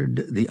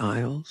wandered the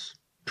aisles,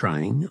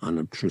 trying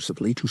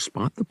unobtrusively to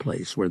spot the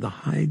place where the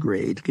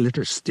high-grade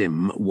glitter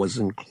stim was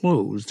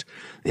enclosed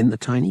in the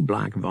tiny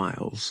black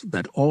vials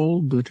that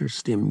all glitter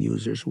stim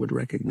users would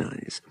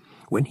recognize.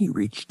 When he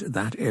reached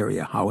that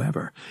area,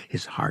 however,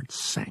 his heart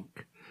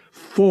sank.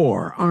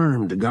 4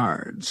 armed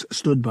guards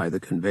stood by the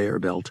conveyor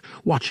belt,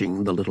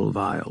 watching the little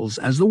vials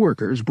as the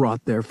workers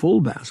brought their full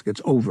baskets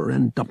over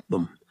and dumped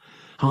them.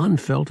 Han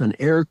felt an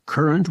air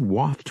current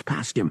waft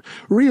past him,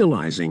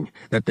 realizing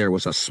that there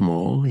was a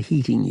small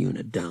heating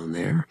unit down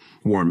there,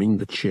 warming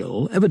the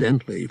chill,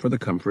 evidently for the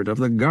comfort of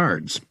the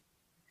guards.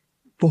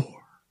 4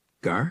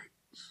 guards?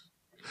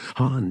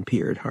 Han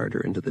peered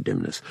harder into the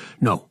dimness.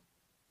 No.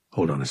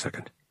 Hold on a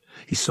second.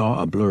 He saw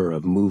a blur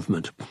of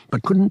movement,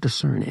 but couldn't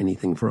discern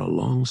anything for a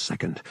long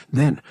second.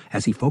 Then,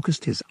 as he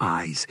focused his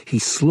eyes, he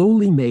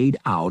slowly made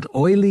out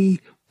oily,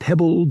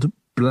 pebbled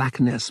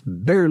blackness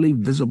barely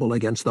visible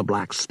against the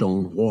black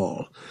stone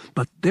wall.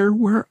 But there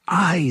were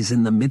eyes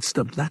in the midst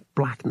of that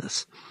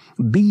blackness.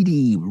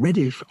 Beady,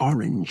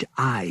 reddish-orange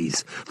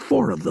eyes,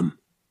 4 of them.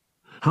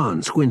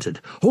 Han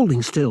squinted,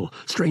 holding still,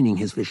 straining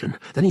his vision.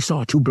 Then he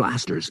saw 2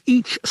 blasters,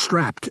 each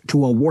strapped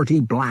to a warty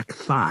black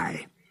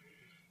thigh.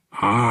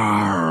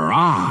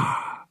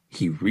 "Ah!"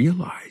 he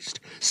realized.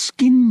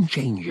 Skin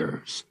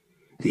changers.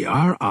 The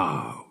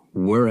Ar-Ah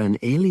were an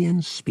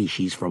alien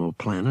species from a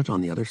planet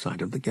on the other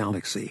side of the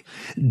galaxy.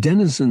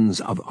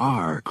 Denizens of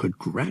Ar could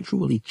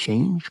gradually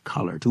change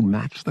color to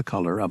match the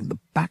color of the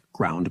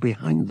background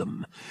behind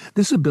them.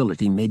 This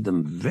ability made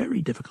them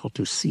very difficult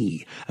to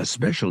see,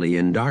 especially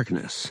in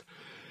darkness.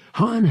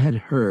 Han had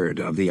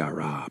heard of the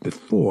Ar-Ah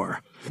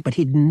before, but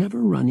he'd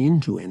never run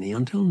into any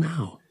until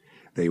now.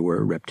 They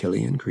were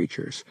reptilian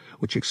creatures,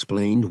 which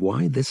explained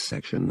why this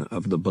section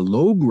of the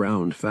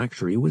below-ground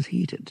factory was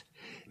heated.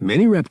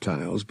 Many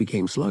reptiles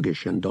became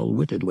sluggish and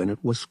dull-witted when it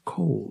was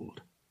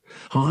cold.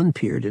 Han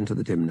peered into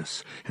the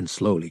dimness and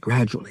slowly,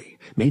 gradually,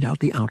 made out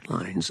the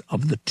outlines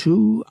of the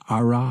 2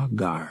 Ar-Ah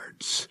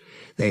guards.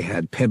 They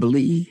had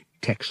pebbly,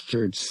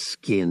 textured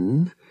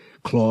skin,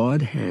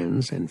 clawed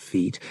hands and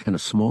feet, and a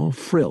small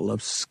frill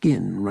of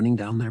skin running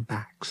down their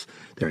backs.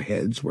 Their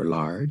heads were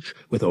large,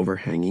 with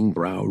overhanging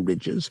brow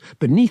ridges,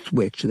 beneath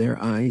which their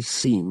eyes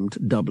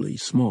seemed doubly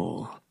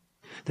small.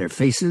 Their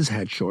faces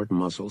had short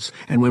muzzles,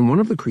 and when one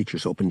of the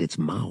creatures opened its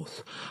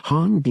mouth,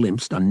 Han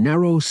glimpsed a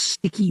narrow,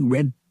 sticky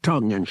red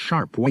tongue and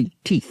sharp white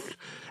teeth.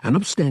 An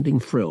upstanding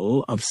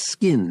frill of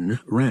skin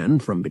ran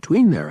from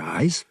between their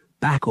eyes,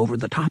 back over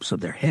the tops of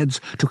their heads,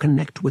 to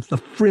connect with the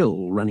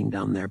frill running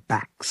down their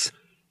backs.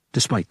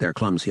 Despite their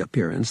clumsy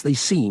appearance, they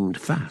seemed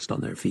fast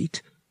on their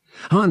feet.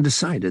 Han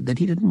decided that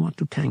he didn't want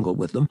to tangle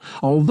with them.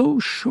 Although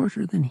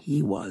shorter than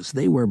he was,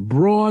 they were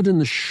broad in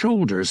the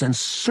shoulders and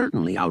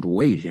certainly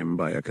outweighed him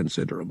by a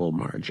considerable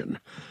margin.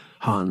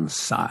 Han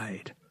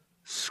sighed.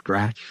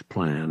 Scratch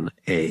plan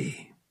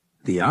A.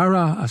 The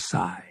Ar-Ah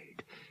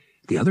aside,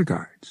 the other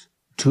guards,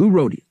 2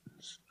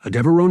 Rhodians, a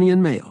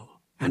Deveronian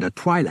male, and a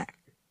Twi'lek,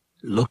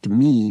 looked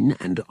mean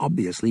and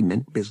obviously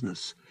meant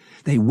business.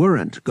 They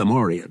weren't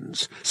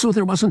Gamorreans, so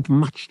there wasn't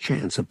much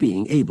chance of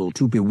being able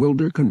to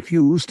bewilder,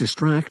 confuse,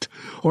 distract,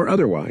 or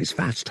otherwise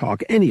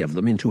fast-talk any of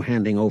them into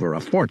handing over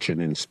a fortune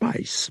in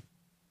spice.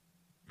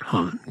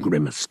 Han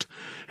grimaced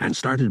and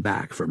started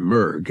back for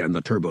Murg and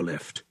the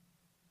turbolift.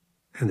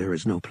 And there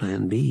is no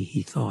plan B,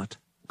 he thought,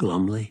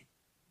 glumly.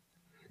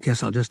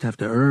 Guess I'll just have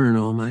to earn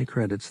all my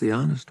credits the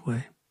honest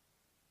way.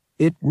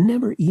 It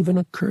never even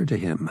occurred to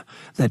him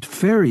that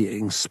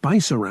ferrying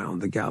spice around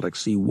the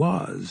galaxy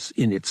was,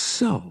 in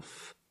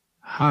itself,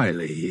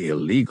 highly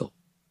illegal.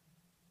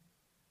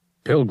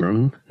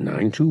 Pilgrim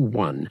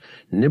 921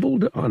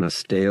 nibbled on a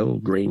stale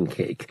grain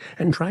cake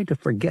and tried to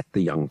forget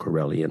the young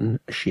Corellian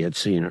she had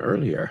seen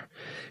earlier.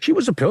 She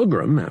was a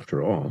pilgrim,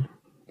 after all,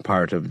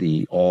 part of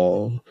the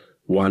all,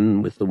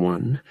 one with the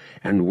one,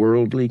 and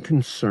worldly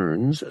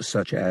concerns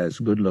such as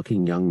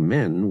good-looking young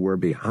men were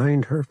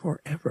behind her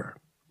forever.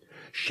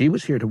 She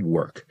was here to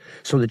work,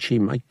 so that she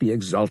might be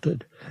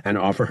exalted and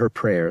offer her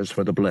prayers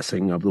for the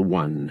blessing of the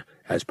one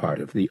as part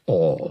of the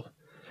all.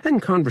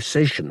 And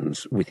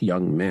conversations with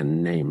young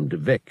men named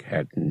Vic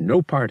had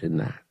no part in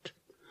that.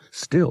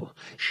 Still,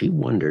 she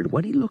wondered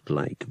what he looked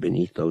like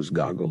beneath those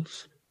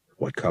goggles.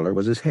 What color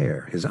was his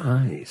hair, his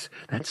eyes?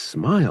 That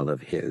smile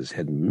of his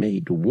had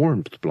made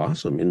warmth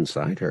blossom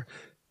inside her,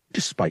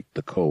 despite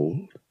the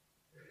cold.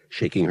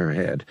 Shaking her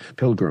head,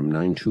 Pilgrim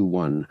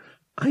 921,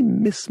 I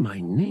miss my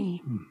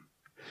name,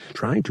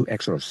 tried to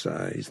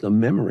exorcise the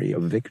memory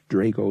of Vic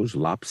Drago's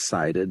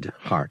lopsided,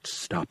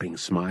 heart-stopping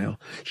smile.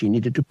 She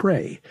needed to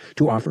pray,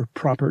 to offer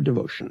proper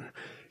devotion.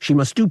 She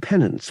must do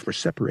penance for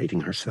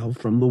separating herself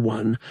from the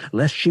one,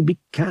 lest she be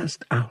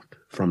cast out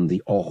from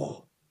the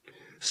all.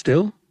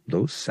 Still,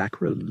 those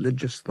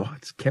sacrilegious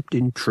thoughts kept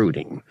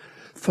intruding.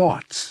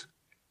 Thoughts.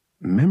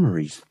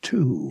 Memories,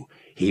 too.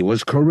 He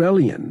was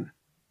Corellian,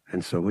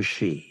 and so was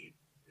she.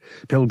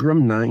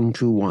 Pilgrim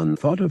 921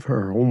 thought of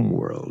her home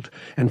world,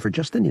 and for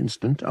just an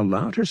instant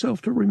allowed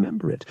herself to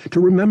remember it, to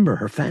remember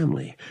her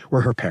family.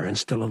 Were her parents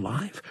still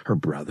alive? Her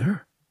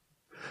brother?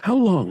 How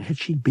long had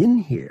she been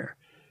here?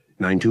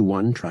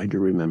 921 tried to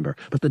remember,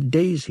 but the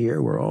days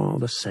here were all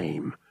the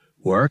same.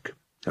 Work,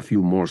 a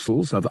few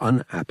morsels of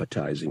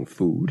unappetizing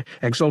food,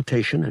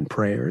 exaltation and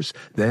prayers,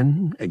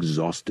 then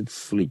exhausted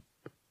sleep.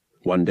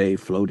 One day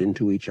flowed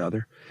into each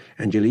other,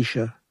 and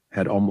Jalisha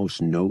had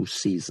almost no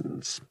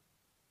seasons.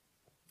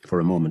 For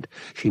a moment,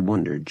 she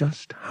wondered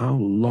just how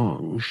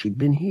long she'd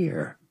been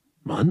here.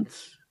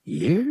 Months?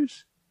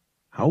 Years?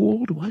 How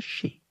old was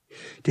she?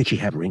 Did she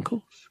have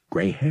wrinkles?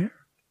 Gray hair?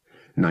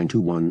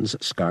 921's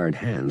scarred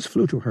hands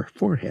flew to her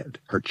forehead,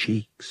 her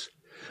cheeks.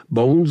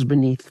 Bones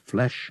beneath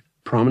flesh,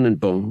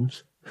 prominent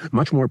bones,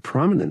 much more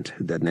prominent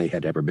than they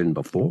had ever been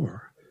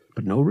before,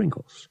 but no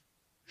wrinkles.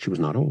 She was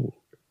not old.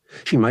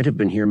 She might have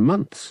been here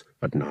months,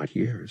 but not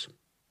years.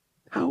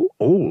 How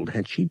old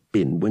had she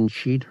been when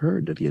she'd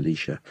heard of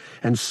Jalisha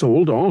and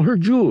sold all her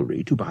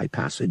jewelry to buy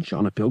passage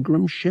on a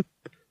pilgrim ship?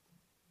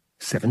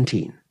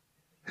 17.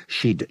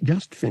 She'd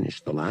just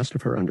finished the last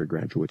of her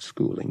undergraduate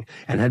schooling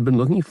and had been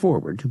looking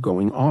forward to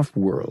going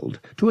off-world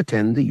to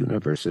attend the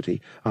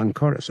university on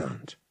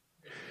Coruscant.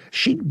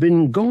 She'd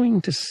been going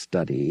to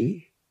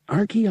study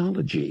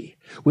archaeology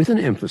with an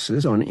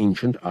emphasis on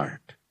ancient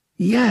art.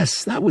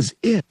 Yes, that was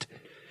it.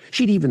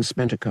 She'd even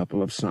spent a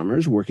couple of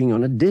summers working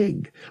on a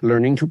dig,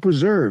 learning to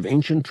preserve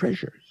ancient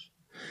treasures.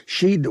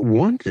 She'd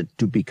wanted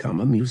to become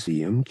a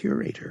museum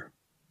curator.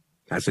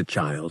 As a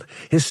child,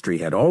 history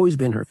had always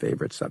been her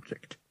favorite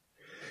subject.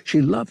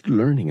 She loved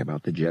learning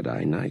about the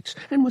Jedi Knights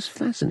and was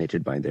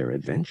fascinated by their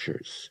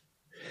adventures.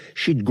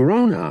 She'd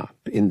grown up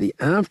in the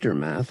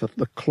aftermath of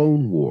the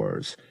Clone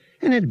Wars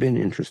and had been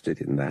interested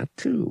in that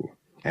too,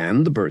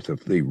 and the birth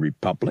of the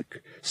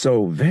Republic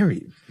so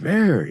very,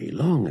 very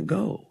long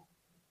ago.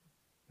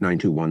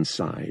 921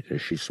 sighed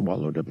as she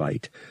swallowed a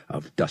bite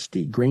of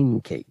dusty grain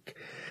cake.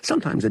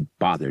 Sometimes it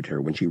bothered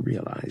her when she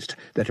realized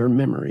that her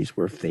memories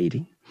were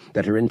fading,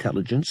 that her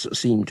intelligence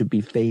seemed to be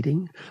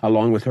fading,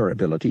 along with her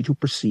ability to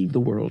perceive the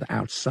world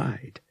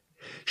outside.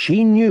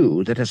 She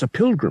knew that as a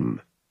pilgrim,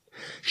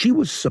 she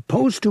was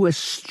supposed to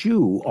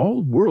eschew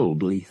all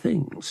worldly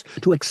things,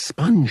 to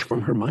expunge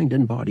from her mind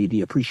and body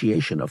the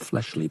appreciation of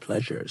fleshly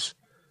pleasures.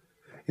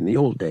 In the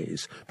old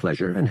days,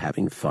 pleasure and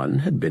having fun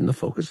had been the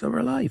focus of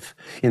her life.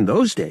 In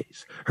those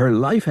days, her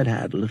life had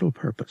had little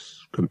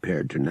purpose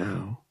compared to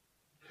now.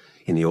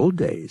 In the old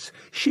days,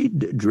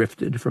 she'd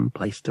drifted from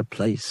place to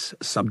place,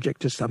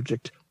 subject to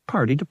subject,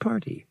 party to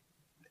party,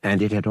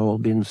 and it had all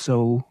been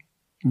so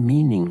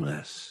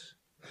meaningless.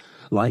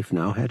 Life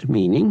now had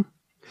meaning.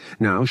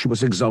 Now she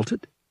was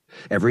exalted.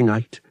 Every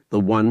night, the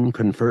One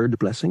conferred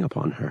blessing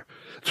upon her.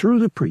 Through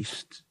the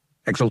priests,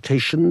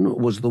 exaltation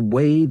was the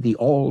way the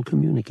All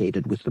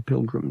communicated with the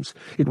pilgrims.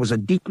 It was a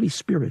deeply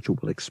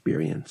spiritual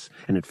experience,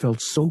 and it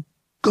felt so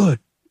good.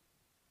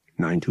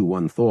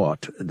 921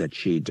 thought that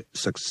she'd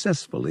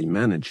successfully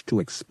managed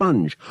to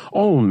expunge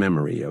all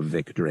memory of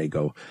Vic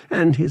Drago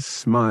and his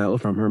smile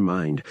from her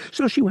mind,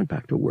 so she went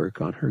back to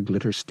work on her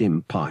glitter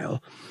stim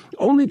pile,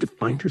 only to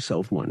find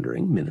herself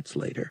wondering, minutes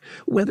later,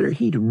 whether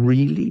he'd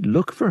really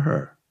look for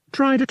her,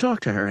 try to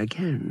talk to her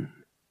again.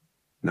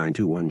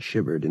 921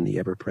 shivered in the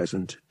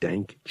ever-present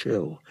dank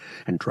chill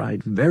and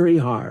tried very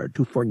hard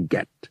to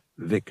forget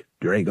Vic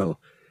Drago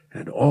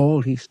and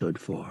all he stood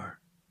for.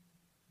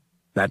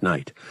 That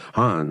night,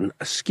 Han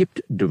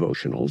skipped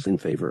devotionals in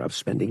favor of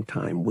spending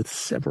time with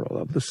several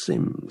of the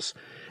Sims.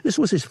 This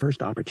was his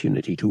first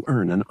opportunity to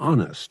earn an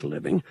honest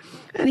living,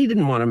 and he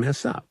didn't want to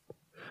mess up.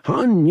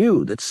 Han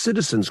knew that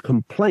citizens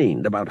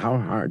complained about how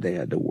hard they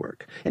had to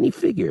work, and he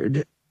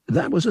figured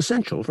that was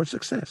essential for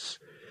success.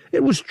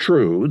 It was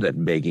true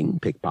that begging,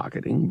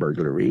 pickpocketing,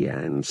 burglary,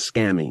 and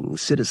scamming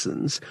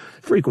citizens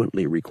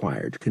frequently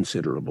required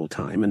considerable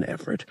time and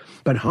effort,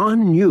 but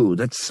Han knew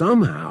that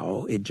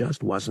somehow it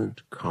just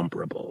wasn't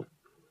comparable.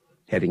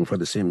 Heading for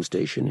the sim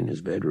station in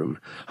his bedroom,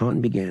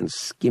 Han began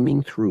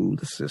skimming through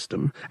the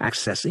system,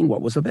 accessing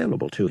what was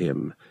available to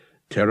him.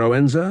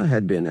 Teroenza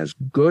had been as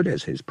good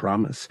as his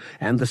promise,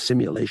 and the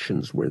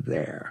simulations were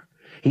there.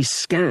 He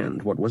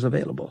scanned what was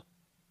available,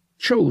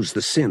 chose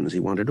the sims he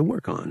wanted to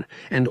work on,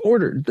 and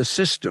ordered the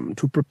system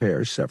to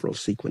prepare several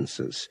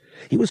sequences.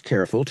 He was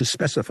careful to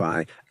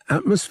specify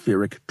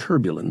atmospheric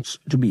turbulence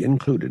to be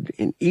included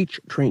in each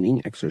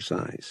training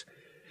exercise.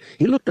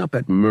 He looked up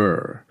at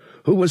Mur,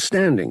 who was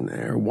standing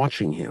there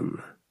watching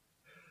him.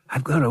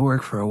 "I've got to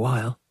work for a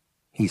while,"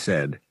 he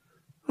said.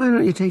 "Why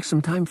don't you take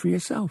some time for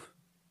yourself?"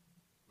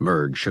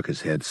 Murg shook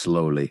his head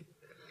slowly.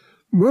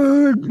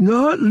 "Murg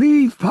not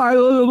leave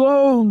pilot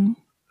alone,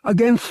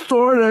 against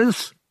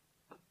orders."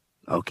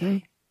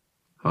 "Okay,"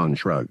 Han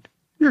shrugged.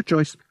 "Your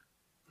choice."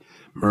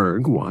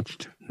 Murg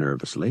watched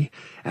nervously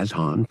as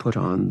Han put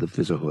on the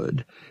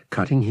visihood,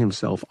 cutting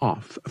himself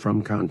off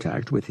from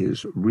contact with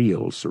his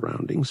real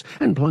surroundings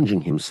and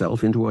plunging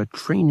himself into a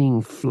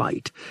training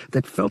flight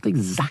that felt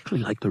exactly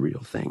like the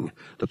real thing.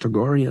 The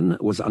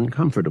Togorian was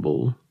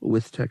uncomfortable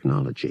with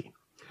technology.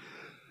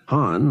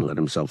 Han let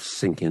himself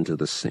sink into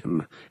the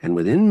sim, and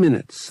within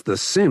minutes the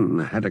sim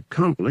had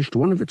accomplished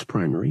one of its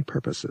primary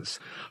purposes.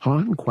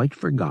 Han quite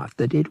forgot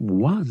that it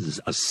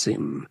was a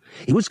sim.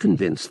 He was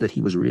convinced that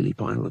he was really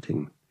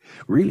piloting,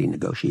 really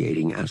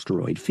negotiating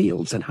asteroid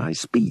fields at high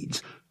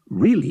speeds,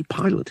 really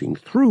piloting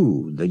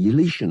through the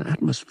Ylesian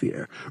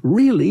atmosphere,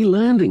 really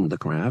landing the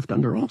craft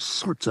under all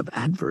sorts of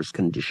adverse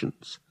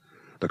conditions.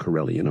 The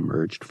Corellian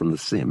emerged from the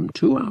sim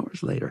 2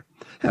 hours later,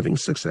 having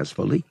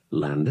successfully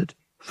landed,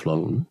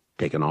 flown,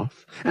 taken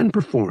off, and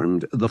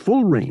performed the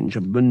full range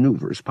of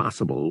maneuvers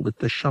possible with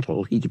the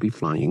shuttle he'd be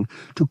flying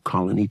to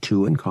Colony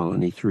 2 and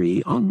Colony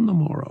 3 on the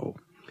morrow.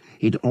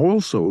 He'd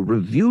also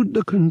reviewed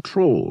the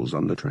controls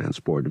on the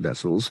transport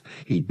vessels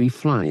he'd be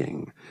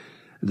flying.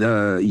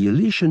 The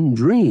Ylesian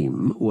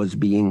Dream was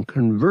being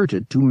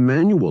converted to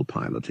manual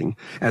piloting,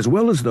 as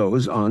well as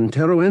those on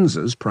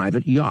Teroenza's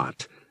private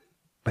yacht.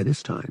 By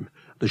this time,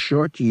 the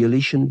short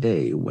Ylesian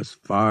day was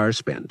far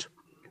spent.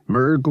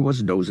 Murg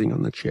was dozing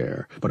on the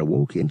chair, but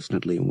awoke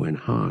instantly when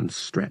Han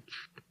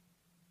stretched.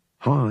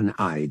 Han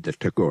eyed the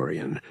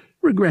Togorian,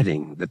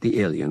 regretting that the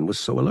alien was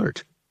so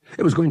alert.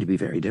 It was going to be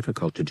very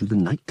difficult to do the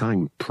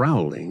nighttime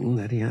prowling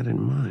that he had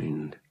in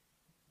mind.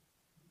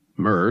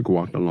 Murg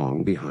walked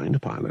along behind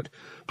Pilot,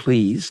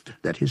 pleased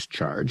that his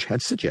charge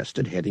had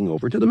suggested heading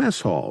over to the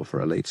mess hall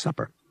for a late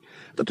supper.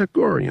 The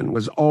Tagorian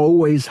was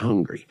always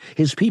hungry.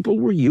 His people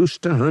were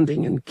used to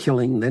hunting and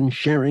killing, then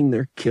sharing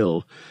their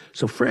kill,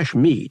 so fresh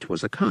meat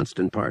was a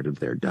constant part of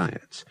their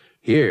diets.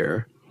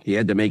 Here, he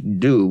had to make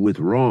do with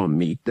raw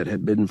meat that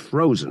had been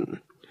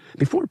frozen.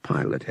 Before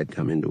Pilot had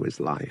come into his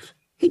life,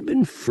 he'd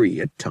been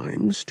free at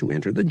times to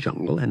enter the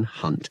jungle and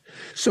hunt,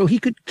 so he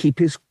could keep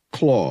his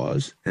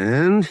claws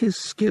and his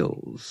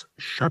skills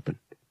sharpened.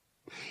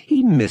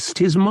 He missed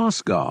his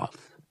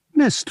Moskoth,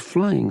 missed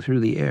flying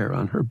through the air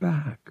on her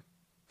back,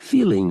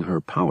 feeling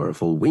her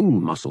powerful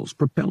wing muscles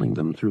propelling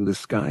them through the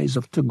skies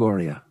of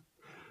Tagoria.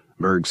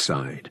 Merg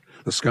sighed.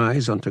 The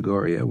skies on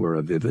Tagoria were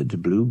a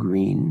vivid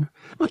blue-green,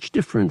 much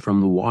different from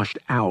the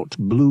washed-out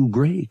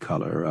blue-gray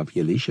color of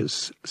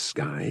Yalisha's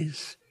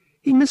skies.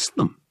 He missed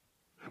them.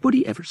 Would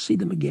he ever see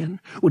them again?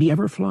 Would he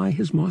ever fly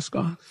his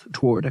Moskoth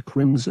toward a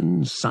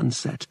crimson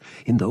sunset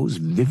in those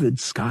vivid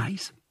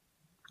skies?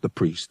 The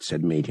priests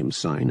had made him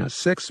sign a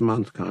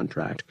 6-month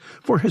contract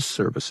for his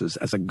services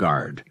as a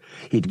guard.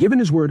 He'd given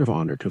his word of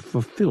honor to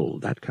fulfill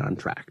that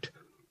contract.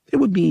 It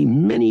would be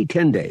many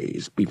 10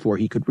 days before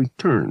he could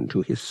return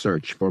to his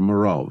search for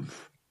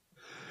Morov.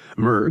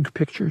 Merg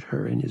pictured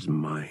her in his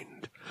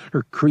mind,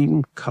 her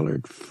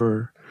cream-colored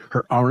fur,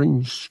 her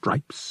orange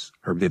stripes,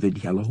 her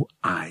vivid yellow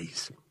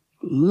eyes.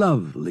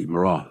 Lovely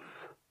Morov.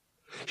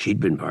 She'd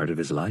been part of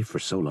his life for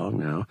so long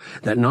now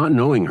that not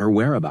knowing her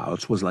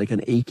whereabouts was like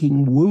an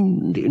aching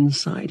wound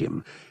inside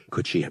him.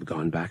 Could she have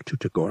gone back to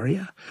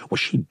Tagoria? Was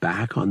she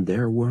back on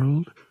their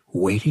world,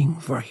 waiting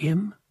for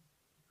him?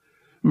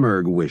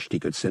 Merg wished he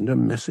could send a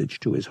message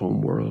to his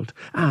home world,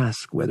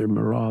 ask whether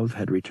Morov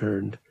had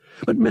returned.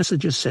 But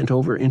messages sent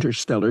over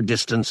interstellar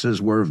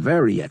distances were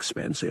very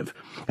expensive,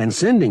 and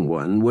sending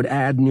one would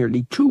add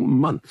nearly 2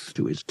 months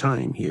to his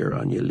time here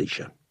on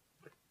Yalisha.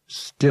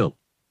 Still,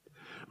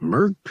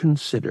 Merg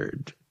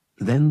considered,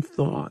 then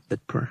thought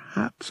that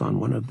perhaps on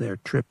one of their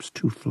trips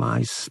to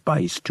fly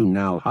spice to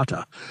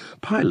Nalhata,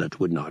 Pilot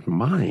would not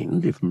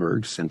mind if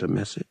Merg sent a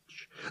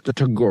message. The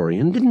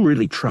Tagorian didn't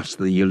really trust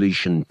the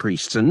Yalishan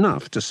priests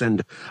enough to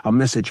send a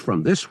message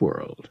from this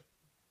world.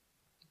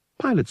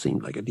 Pilot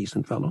seemed like a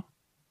decent fellow,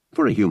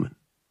 for a human.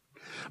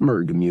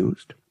 Merg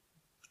mused.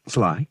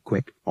 Sly,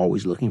 quick,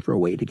 always looking for a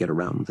way to get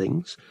around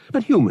things,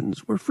 but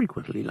humans were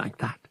frequently like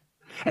that.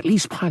 At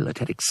least Pilot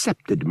had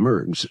accepted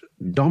Merg's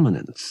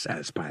dominance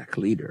as pack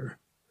leader.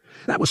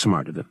 That was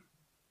smart of him.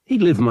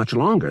 He'd live much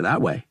longer that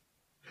way.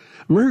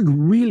 Merg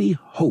really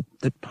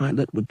hoped that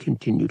Pilot would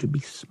continue to be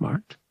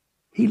smart.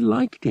 He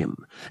liked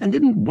him and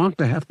didn't want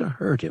to have to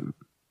hurt him.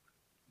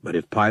 But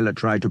if Pilot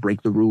tried to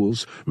break the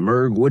rules,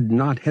 Merg would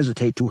not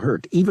hesitate to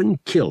hurt, even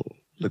kill,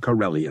 the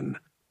Corellian.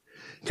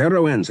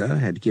 Teroenza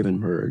had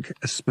given Merg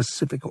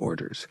specific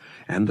orders,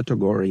 and the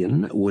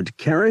Tagorian would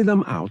carry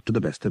them out to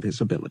the best of his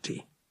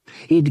ability.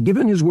 He'd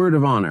given his word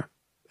of honor,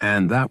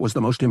 and that was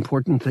the most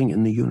important thing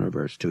in the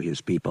universe to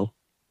his people.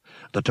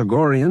 The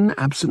Tagorian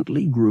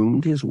absently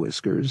groomed his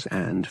whiskers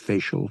and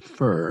facial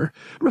fur,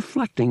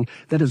 reflecting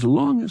that as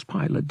long as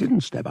Pilot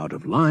didn't step out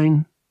of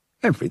line,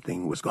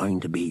 everything was going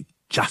to be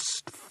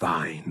just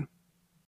fine.